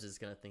think Tibbs is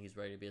going to think he's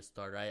ready to be a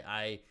starter.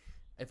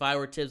 If I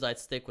were Tibbs, I'd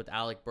stick with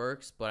Alec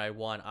Burks, but I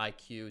want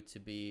IQ to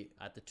be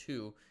at the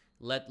 2.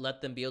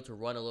 Let them be able to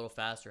run a little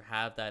faster,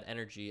 have that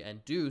energy,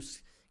 and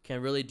Deuce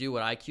can really do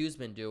what IQ's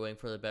been doing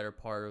for the better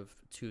part of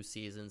 2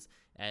 seasons,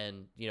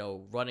 and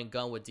run and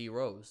gun with D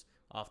Rose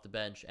off the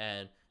bench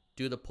and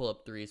do the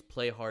pull-up threes,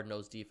 play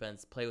hard-nosed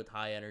defense, play with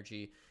high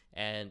energy.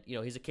 And,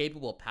 he's a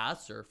capable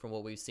passer from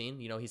what we've seen.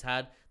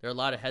 There are a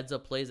lot of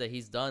heads-up plays that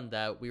he's done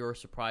that we were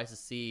surprised to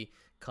see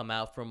come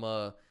out from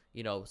a,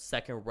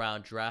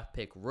 second-round draft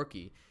pick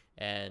rookie.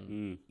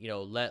 And,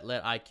 let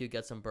IQ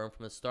get some burn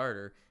from the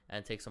starter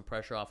and take some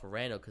pressure off of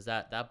Randall because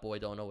that boy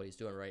don't know what he's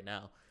doing right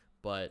now.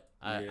 But,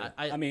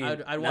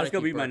 I'd want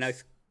to keep my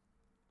next.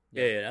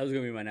 Yeah, that was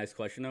going to be my next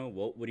question, though.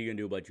 What are you going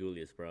to do about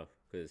Julius, bro?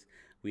 Because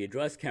we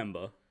addressed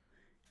Kemba.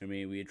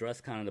 We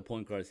addressed kind of the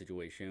point guard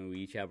situation.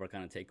 We each have our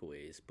kind of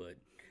takeaways, but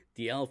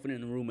the elephant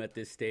in the room at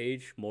this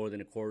stage, more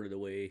than a quarter of the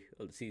way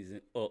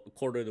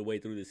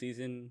through the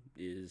season,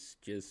 is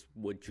just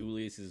what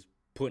Julius is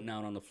putting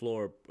out on the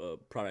floor,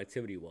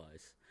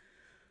 productivity-wise.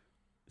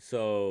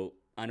 So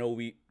I know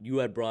you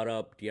had brought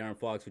up De'Aaron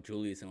Fox with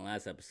Julius in the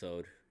last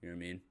episode. You know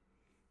what I mean?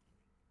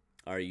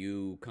 Are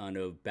you kind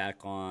of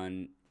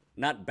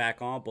not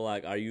back on,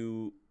 but are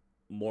you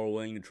more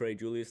willing to trade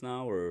Julius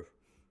now, or?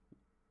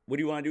 What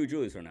do you want to do with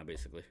Julius right now,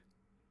 basically?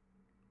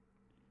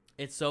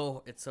 It's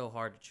so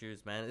hard to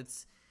choose, man.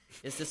 It's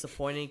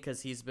disappointing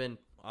because he's been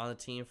on the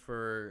team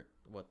for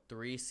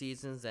 3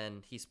 seasons,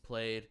 and he's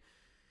playing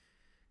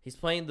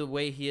the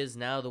way he is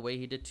now, the way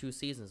he did 2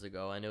 seasons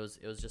ago, and it was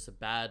just a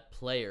bad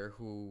player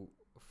who,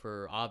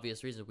 for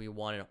obvious reasons, we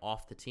wanted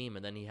off the team,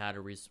 and then he had a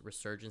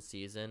resurgent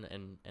season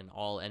and an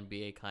all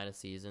NBA kind of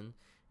season,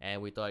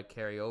 and we thought it'd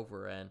carry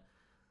over, and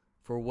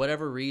for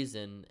whatever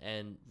reason,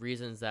 and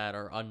reasons that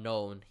are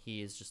unknown,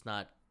 he is just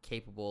not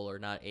capable or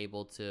not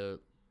able to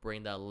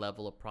bring that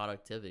level of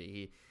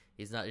productivity.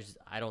 He's not.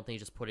 I don't think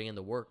he's just putting in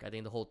the work. I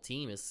think the whole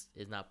team is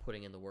not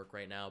putting in the work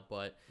right now.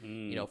 But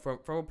from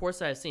reports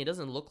that I've seen, it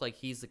doesn't look like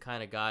he's the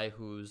kind of guy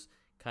who's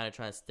kind of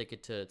trying to stick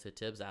it to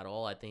Tibbs at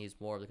all. I think he's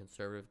more of the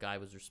conservative guy,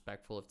 who's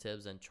respectful of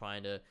Tibbs and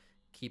trying to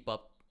keep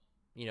up,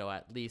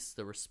 at least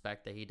the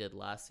respect that he did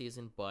last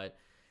season. But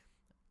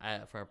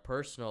from a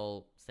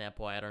personal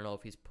standpoint, I don't know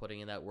if he's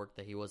putting in that work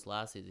that he was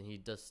last season. He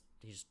just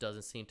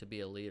doesn't seem to be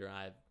a leader.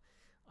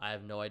 I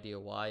have no idea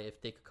why. If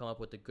they could come up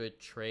with a good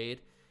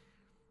trade,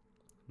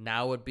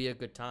 now would be a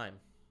good time.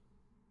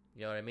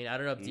 You know what I mean? I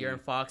don't know if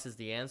De'Aaron Fox is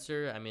the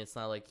answer. I mean, it's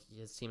not like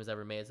his team has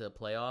ever made it to the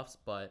playoffs,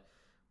 but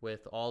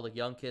with all the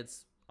young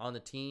kids on the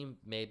team,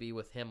 maybe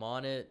with him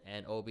on it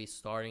and Obi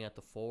starting at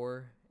the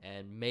 4,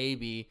 and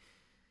maybe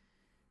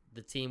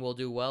the team will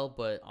do well.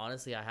 But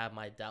honestly, I have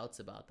my doubts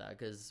about that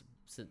because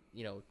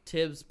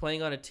Tibbs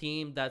playing on a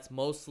team that's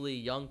mostly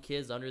young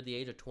kids under the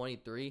age of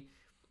 23.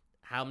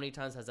 How many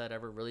times has that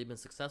ever really been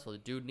successful? The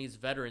dude needs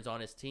veterans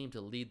on his team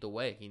to lead the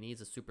way. He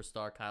needs a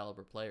superstar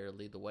caliber player to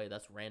lead the way.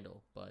 That's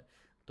Randall. But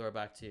throw it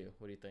back to you.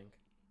 What do you think?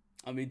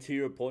 I mean, to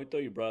your point, though,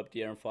 you brought up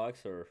De'Aaron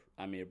Fox, or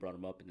I may have brought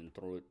him up and then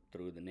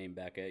threw the name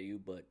back at you.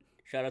 But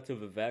shout out to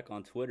Vivek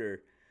on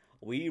Twitter.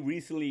 We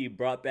recently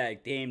brought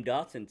back Dame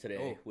Dotson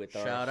today with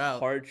our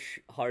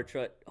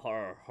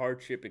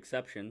hardship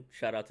exception.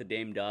 Shout out to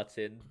Dame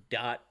Dotson,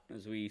 Dot,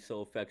 as we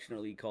so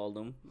affectionately called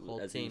him. Whole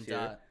as team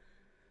Dot.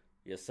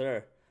 Yes,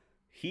 sir.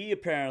 He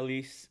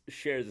apparently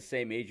shares the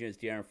same agent as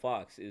De'Aaron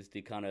Fox, is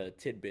the kind of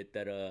tidbit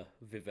that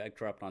Vivek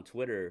dropped on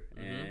Twitter.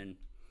 And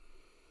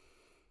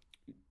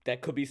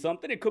that could be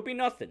something. It could be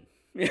nothing.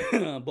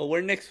 But we're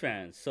Knicks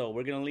fans, so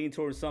we're going to lean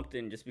towards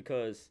something just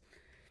because,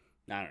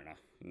 I don't know.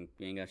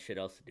 We ain't got shit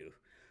else to do.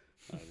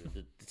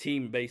 The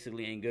team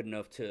basically ain't good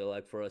enough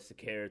to for us to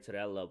care to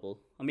that level.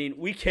 I mean,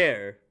 we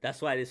care.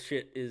 That's why this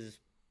shit is,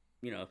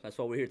 that's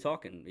why we're here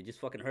talking. It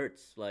just fucking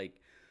hurts. Like,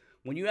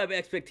 when you have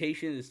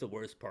expectations, it's the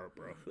worst part,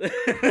 bro.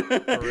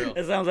 For real.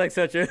 That sounds like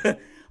such a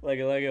like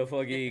a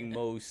fucking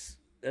most.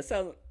 That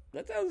sounds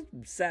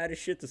sad as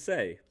shit to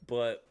say.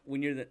 But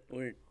when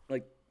we're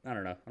like, I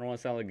don't know. I don't want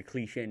to sound like a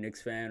cliche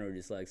Knicks fan or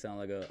just sound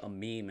like a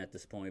meme at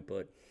this point,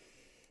 but.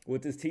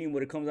 With this team,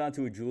 what it comes down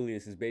to with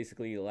Julius is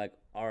basically what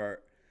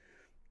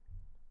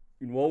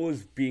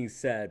was being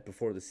said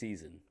before the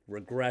season,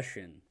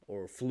 regression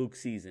or fluke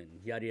season,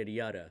 yada, yada,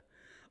 yada.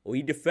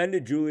 We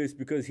defended Julius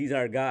because he's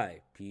our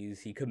guy.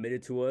 He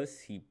committed to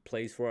us. He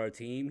plays for our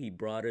team. He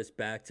brought us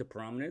back to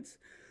prominence.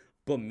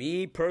 But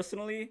me,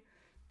 personally,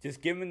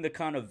 just given the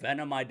kind of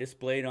venom I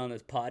displayed on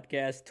this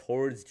podcast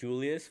towards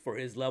Julius for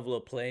his level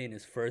of play in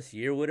his first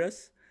year with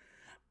us,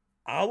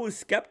 I was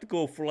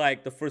skeptical for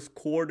the first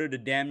quarter to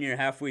damn near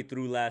halfway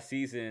through last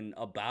season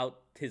about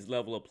his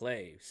level of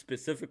play.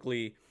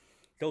 Specifically,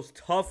 those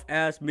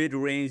tough-ass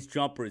mid-range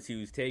jumpers he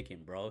was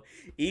taking, bro.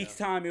 Each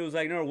time it was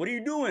like, no, what are you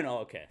doing?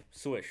 Oh, okay,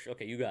 swish.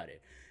 Okay, you got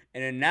it.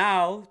 And then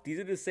now, these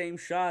are the same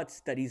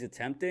shots that he's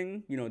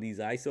attempting. These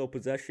ISO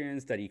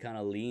possessions that he kind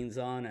of leans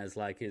on as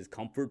his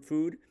comfort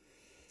food.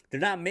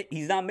 He's not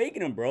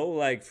making them,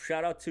 bro.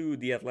 Shout out to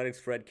the Athletics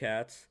Fred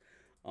Katz.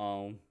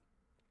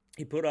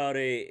 He put out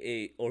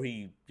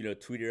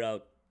tweeted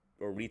out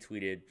or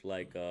retweeted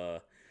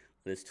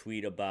this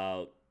tweet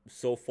about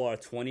so far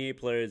 28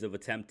 players have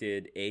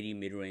attempted 80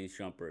 mid-range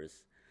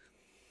jumpers.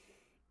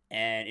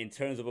 And in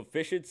terms of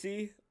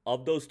efficiency,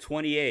 of those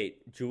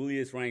 28,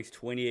 Julius ranks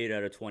 28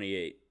 out of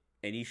 28.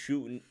 And he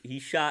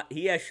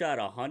has shot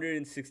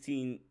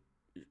 116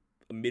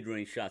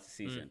 mid-range shots this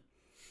season.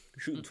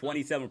 Shooting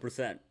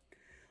 27%.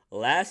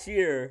 Last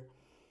year,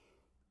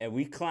 and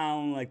we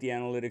clown the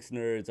analytics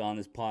nerds on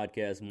this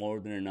podcast more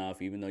than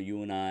enough, even though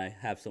you and I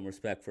have some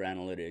respect for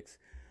analytics,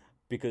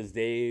 because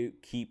they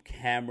keep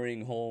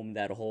hammering home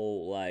that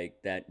whole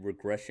that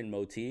regression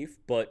motif.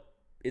 But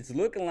it's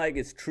looking like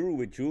it's true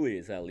with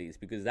Julius, at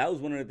least, because that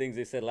was one of the things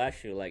they said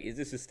last year. Is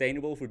it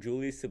sustainable for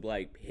Julius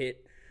to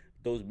hit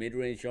those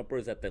mid-range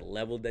jumpers at the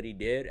level that he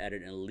did, at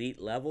an elite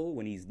level,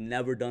 when he's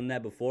never done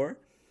that before?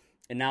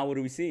 And now what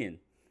are we seeing?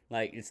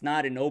 It's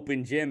not an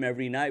open gym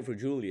every night for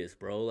Julius,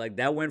 bro.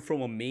 That went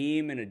from a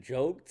meme and a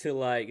joke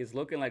to, it's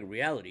looking like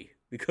reality.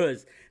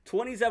 Because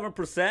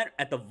 27%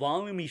 at the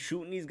volume he's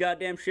shooting these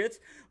goddamn shits.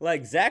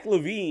 Zach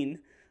LaVine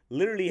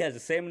literally has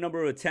the same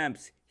number of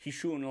attempts. He's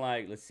shooting,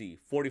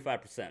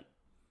 45%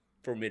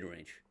 for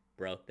mid-range,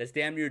 bro. That's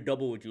damn near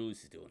double what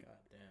Julius is doing.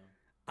 Goddamn.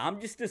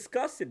 I'm just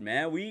disgusted,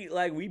 man.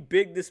 We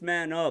bigged this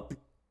man up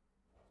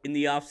in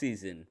the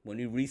offseason when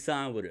he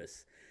re-signed with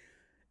us.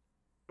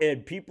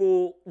 And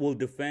people will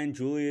defend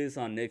Julius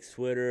on Knicks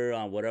Twitter,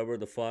 on whatever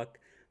the fuck.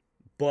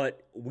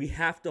 But we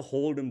have to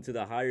hold him to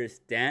the higher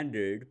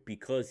standard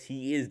because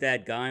he is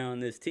that guy on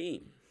this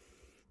team.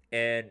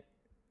 And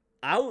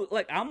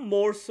I'm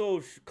more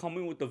so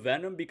coming with the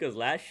venom because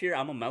last year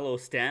I'm a Melo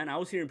stan. I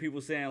was hearing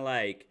people saying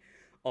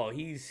oh,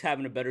 he's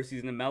having a better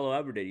season than Melo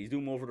ever did. He's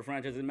doing more for the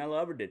franchise than Melo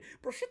ever did.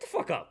 Bro, shut the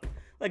fuck up.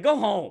 Go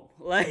home.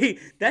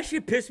 That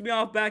shit pissed me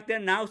off back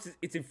then. Now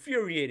it's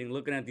infuriating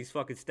looking at these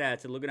fucking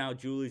stats and looking at how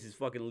Julius is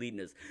fucking leading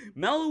us.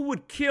 Melo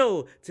would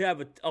kill to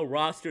have a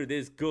roster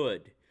this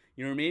good.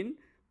 You know what I mean?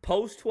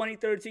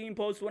 Post-2013,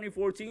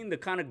 post-2014, the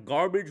kind of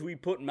garbage we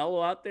put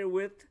Melo out there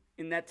with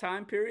in that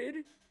time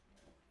period,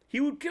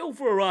 he would kill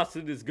for a roster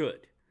this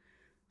good.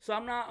 So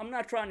I'm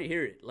not trying to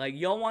hear it.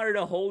 Y'all wanted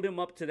to hold him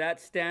up to that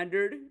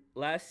standard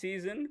last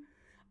season.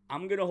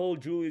 I'm going to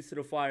hold Julius to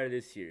the fire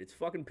this year. It's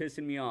fucking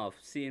pissing me off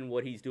seeing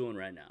what he's doing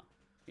right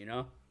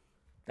now.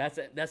 That's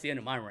the end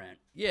of my rant.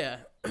 Yeah,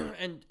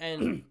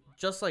 and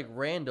just like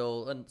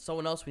Randall, and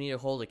someone else we need to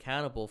hold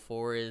accountable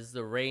for is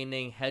the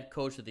reigning head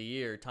coach of the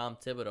year, Tom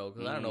Thibodeau,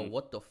 because I don't know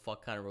what the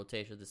fuck kind of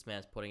rotation this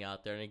man's putting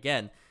out there. And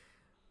again,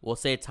 we'll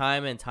say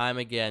time and time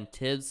again,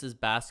 Tibbs'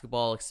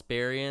 basketball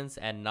experience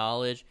and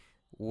knowledge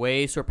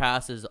way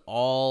surpasses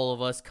all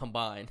of us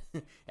combined.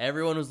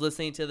 Everyone who's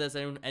listening to this,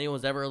 anyone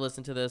who's ever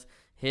listened to this,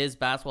 his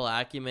basketball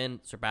acumen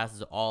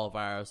surpasses all of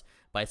ours.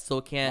 But I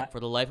still can't, for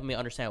the life of me,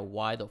 understand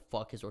why the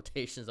fuck his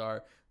rotations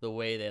are the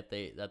way that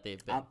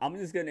they've been. I'm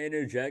just gonna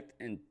interject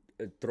and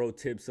throw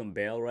Tibbs some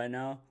bail right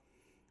now.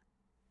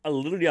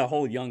 Literally, our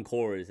whole young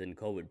core is in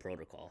COVID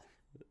protocol.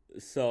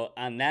 So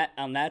on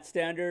that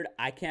standard,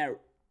 I can't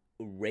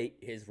rate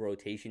his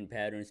rotation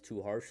patterns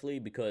too harshly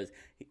because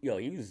he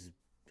was.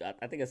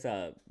 I think I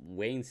saw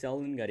Wayne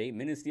Selden got 8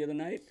 minutes the other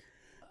night.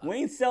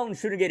 Wayne Selden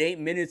shouldn't get 8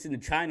 minutes in the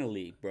China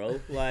League, bro.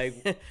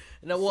 Like,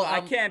 no, well, I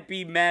can't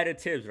be mad at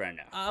Tibbs right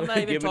now. I'm not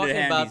even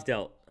talking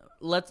about.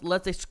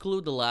 Let's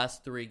exclude the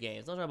last 3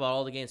 games. I'm talking about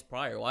all the games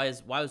prior. Why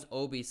was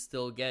Obi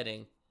still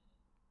getting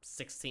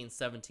 16,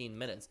 17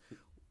 minutes?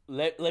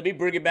 Let me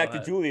bring it back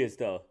to Julius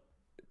though.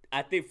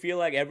 I feel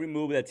like every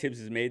move that Tibbs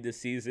has made this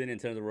season in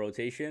terms of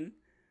rotation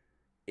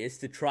is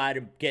to try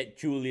to get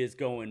Julius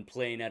going,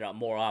 playing at a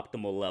more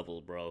optimal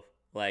level, bro.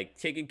 Like,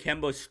 taking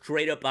Kemba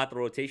straight up out the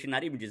rotation,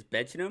 not even just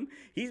benching him.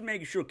 He's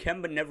making sure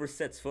Kemba never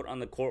sets foot on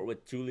the court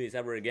with Julius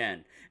ever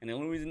again. And the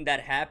only reason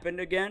that happened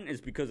again is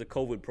because of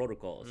COVID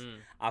protocols.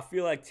 I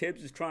feel like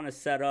Tibbs is trying to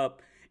set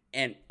up,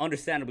 and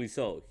understandably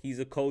so. He's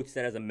a coach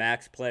that has a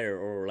max player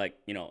or, like,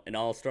 an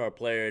all-star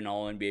player, an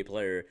all-NBA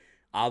player.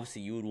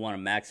 Obviously, you would want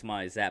to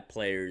maximize that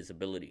player's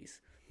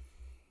abilities.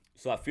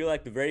 So I feel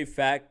like the very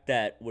fact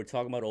that we're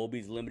talking about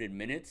Obi's limited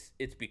minutes,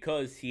 it's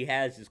because he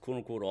has this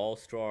quote-unquote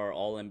all-star,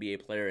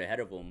 all-NBA player ahead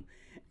of him,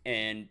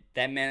 and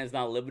that man is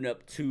not living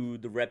up to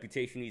the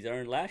reputation he's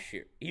earned last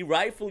year. He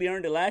rightfully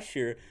earned it last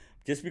year.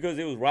 Just because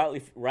it was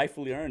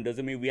rightfully earned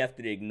doesn't mean we have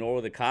to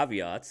ignore the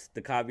caveats.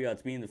 The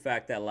caveats being the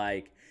fact that,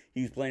 like,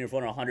 he was playing in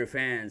front of 100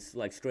 fans,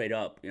 like, straight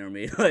up, you know what I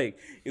mean? Like,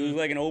 it was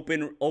like an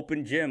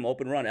open gym,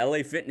 open run,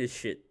 LA Fitness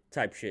shit.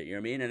 Type shit, you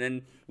know what I mean? And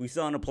then we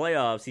saw in the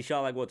playoffs, he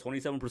shot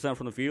 27%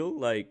 from the field.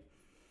 Like,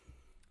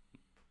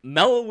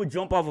 Melo would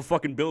jump off a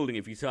fucking building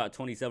if he shot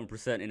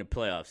 27% in a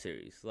playoff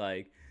series.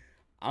 Like,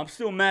 I'm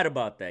still mad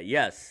about that.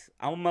 Yes,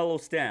 I'm a Melo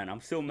stan.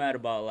 I'm still mad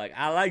about,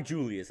 I like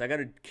Julius. I got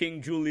a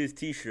King Julius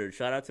t-shirt.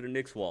 Shout out to the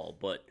Knicks wall.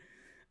 But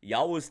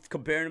y'all was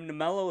comparing him to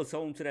Melo. Let's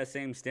hold him to that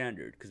same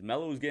standard. Because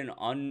Melo was getting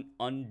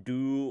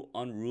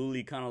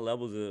unruly kind of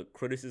levels of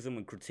criticism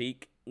and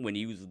critique when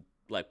he was,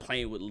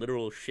 playing with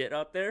literal shit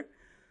out there.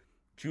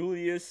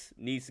 Julius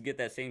needs to get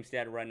that same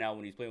standard right now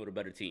when he's playing with a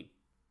better team.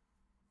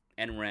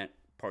 And rant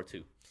part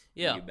 2.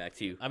 Yeah. Back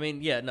to you. I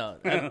mean, yeah, no.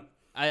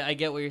 I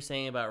get what you're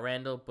saying about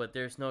Randall, but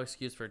there's no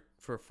excuse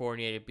for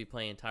Fournier to be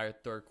playing entire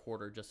third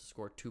quarter just to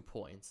score 2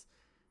 points.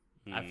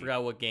 I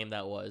forgot what game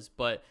that was.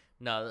 But,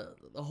 no,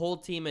 the whole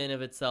team in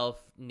of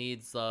itself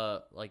needs,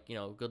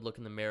 good look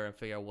in the mirror and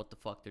figure out what the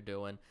fuck they're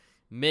doing.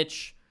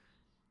 Mitch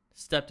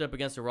stepped up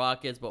against the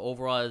Rockets, but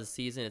overall as a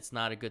season, it's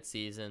not a good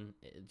season.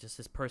 Just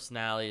his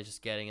personality is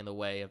just getting in the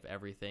way of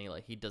everything.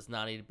 Like, he does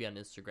not need to be on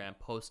Instagram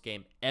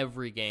post-game,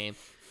 every game,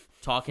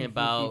 talking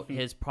about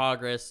his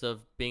progress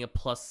of being a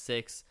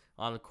 +6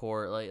 on the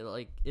court.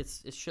 Like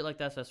it's shit like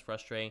that's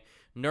frustrating.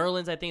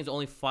 Nerlens, I think, is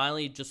only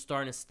finally just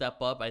starting to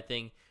step up. I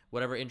think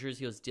whatever injuries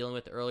he was dealing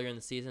with earlier in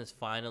the season is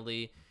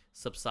finally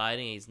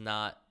subsiding. He's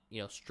not,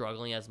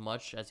 struggling as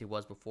much as he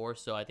was before.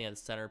 So I think at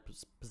the center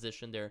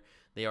position,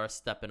 they are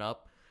stepping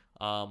up.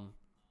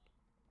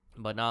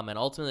 But nah, man,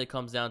 ultimately it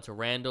comes down to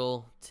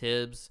Randall,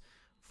 Tibbs,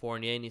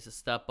 Fournier needs to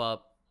step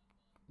up.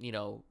 A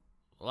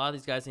lot of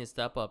these guys need to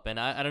step up. And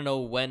I don't know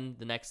when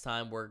the next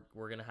time we're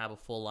going to have a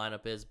full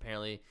lineup is.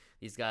 Apparently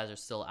these guys are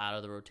still out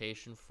of the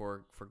rotation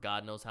for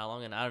God knows how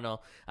long. And I don't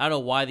know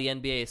why the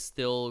NBA is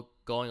still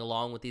going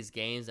along with these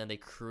games, and they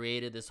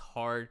created this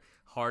hard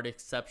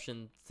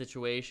exception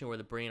situation where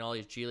they're bringing all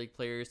these G League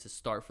players to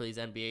start for these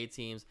NBA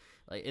teams.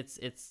 Like, it's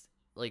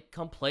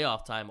come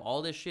playoff time,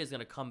 all this shit is going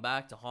to come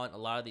back to haunt a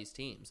lot of these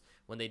teams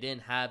when they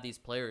didn't have these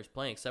players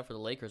playing, except for the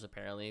Lakers,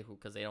 apparently,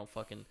 because they don't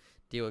fucking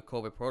deal with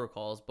COVID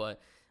protocols. But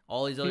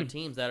all these other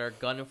teams that are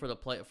gunning for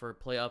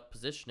playoff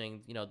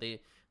positioning, they're going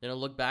to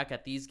look back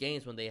at these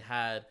games when they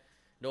had,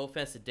 no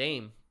offense to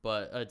Damon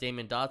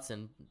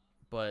Dotson,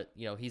 but,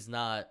 he's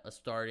not a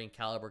starting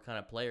caliber kind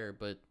of player,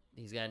 but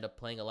he's going to end up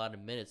playing a lot of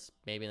minutes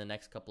maybe in the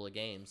next couple of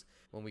games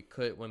when we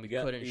should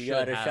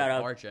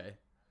have RJ.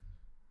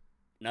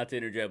 Not to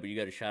interject, but you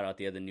got to shout out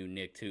the other new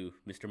Knick, too,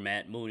 Mr.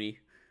 Matt Mooney.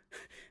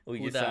 We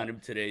just signed him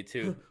today,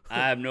 too.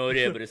 I have no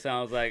idea, but it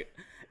sounds like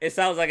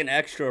an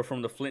extra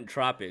from the Flint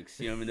Tropics.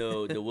 You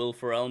know, the Will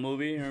Ferrell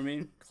movie, you know what I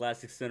mean?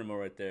 Classic cinema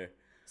right there.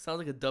 Sounds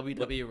like a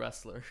WWE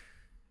wrestler.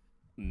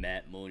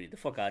 Matt Mooney, the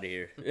fuck out of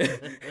here.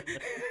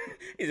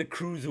 He's a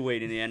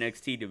cruiserweight in the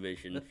NXT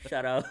division.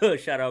 Shout out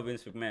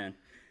Vince McMahon.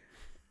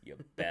 You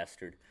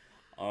bastard.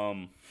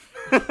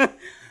 But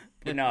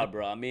nah,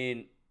 bro, I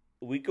mean,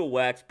 we could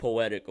wax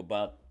poetic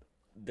about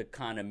the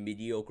kind of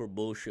mediocre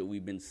bullshit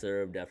we've been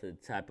served after the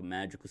type of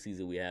magical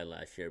season we had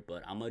last year,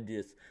 but I'm going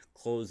to just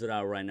close it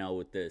out right now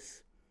with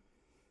this.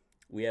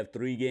 We have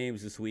 3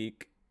 games this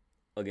week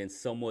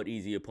against somewhat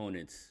easy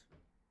opponents.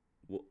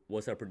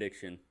 What's our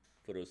prediction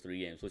for those 3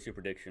 games? What's your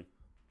prediction?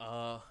 Who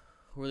are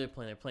they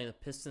playing? They're playing the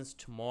Pistons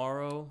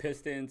tomorrow.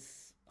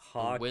 Pistons,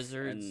 Hawks the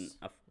Wizards,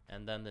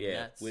 and then the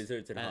Nets.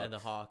 Wizards and Hawks. And the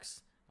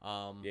Hawks.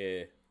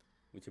 Yeah.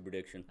 What's your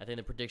prediction? I think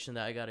the prediction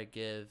that I gotta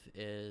give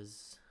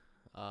is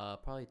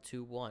probably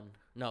 2-1.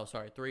 No,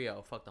 sorry,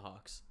 3-0. Fuck the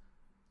Hawks.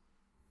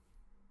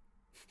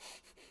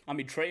 I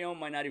mean, Trae Young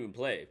might not even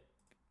play.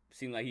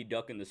 Seemed like he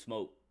ducking the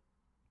smoke.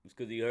 It's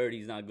because he heard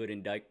he's not good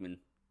in Dykeman.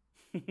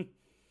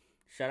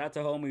 Shout out to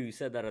homie who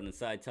said that on the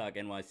Side Talk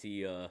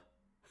NYC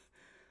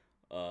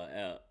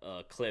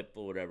clip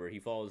or whatever. He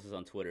follows us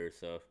on Twitter,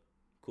 so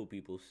cool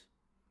peoples.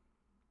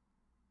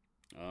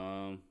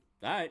 All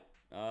right.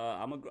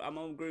 I'm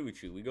gonna agree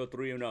with you. We go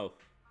 3-0.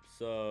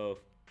 So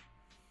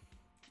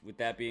with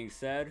that being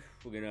said,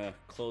 we're gonna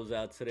close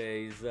out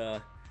today's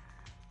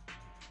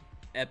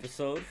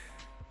episode.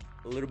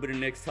 A little bit of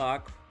Knicks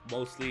talk,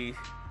 mostly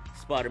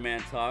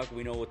Spider-Man talk.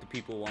 We know what the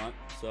people want,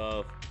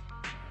 so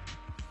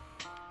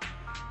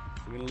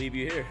we're gonna leave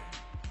you here.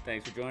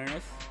 Thanks for joining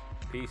us.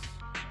 Peace.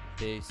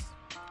 Peace.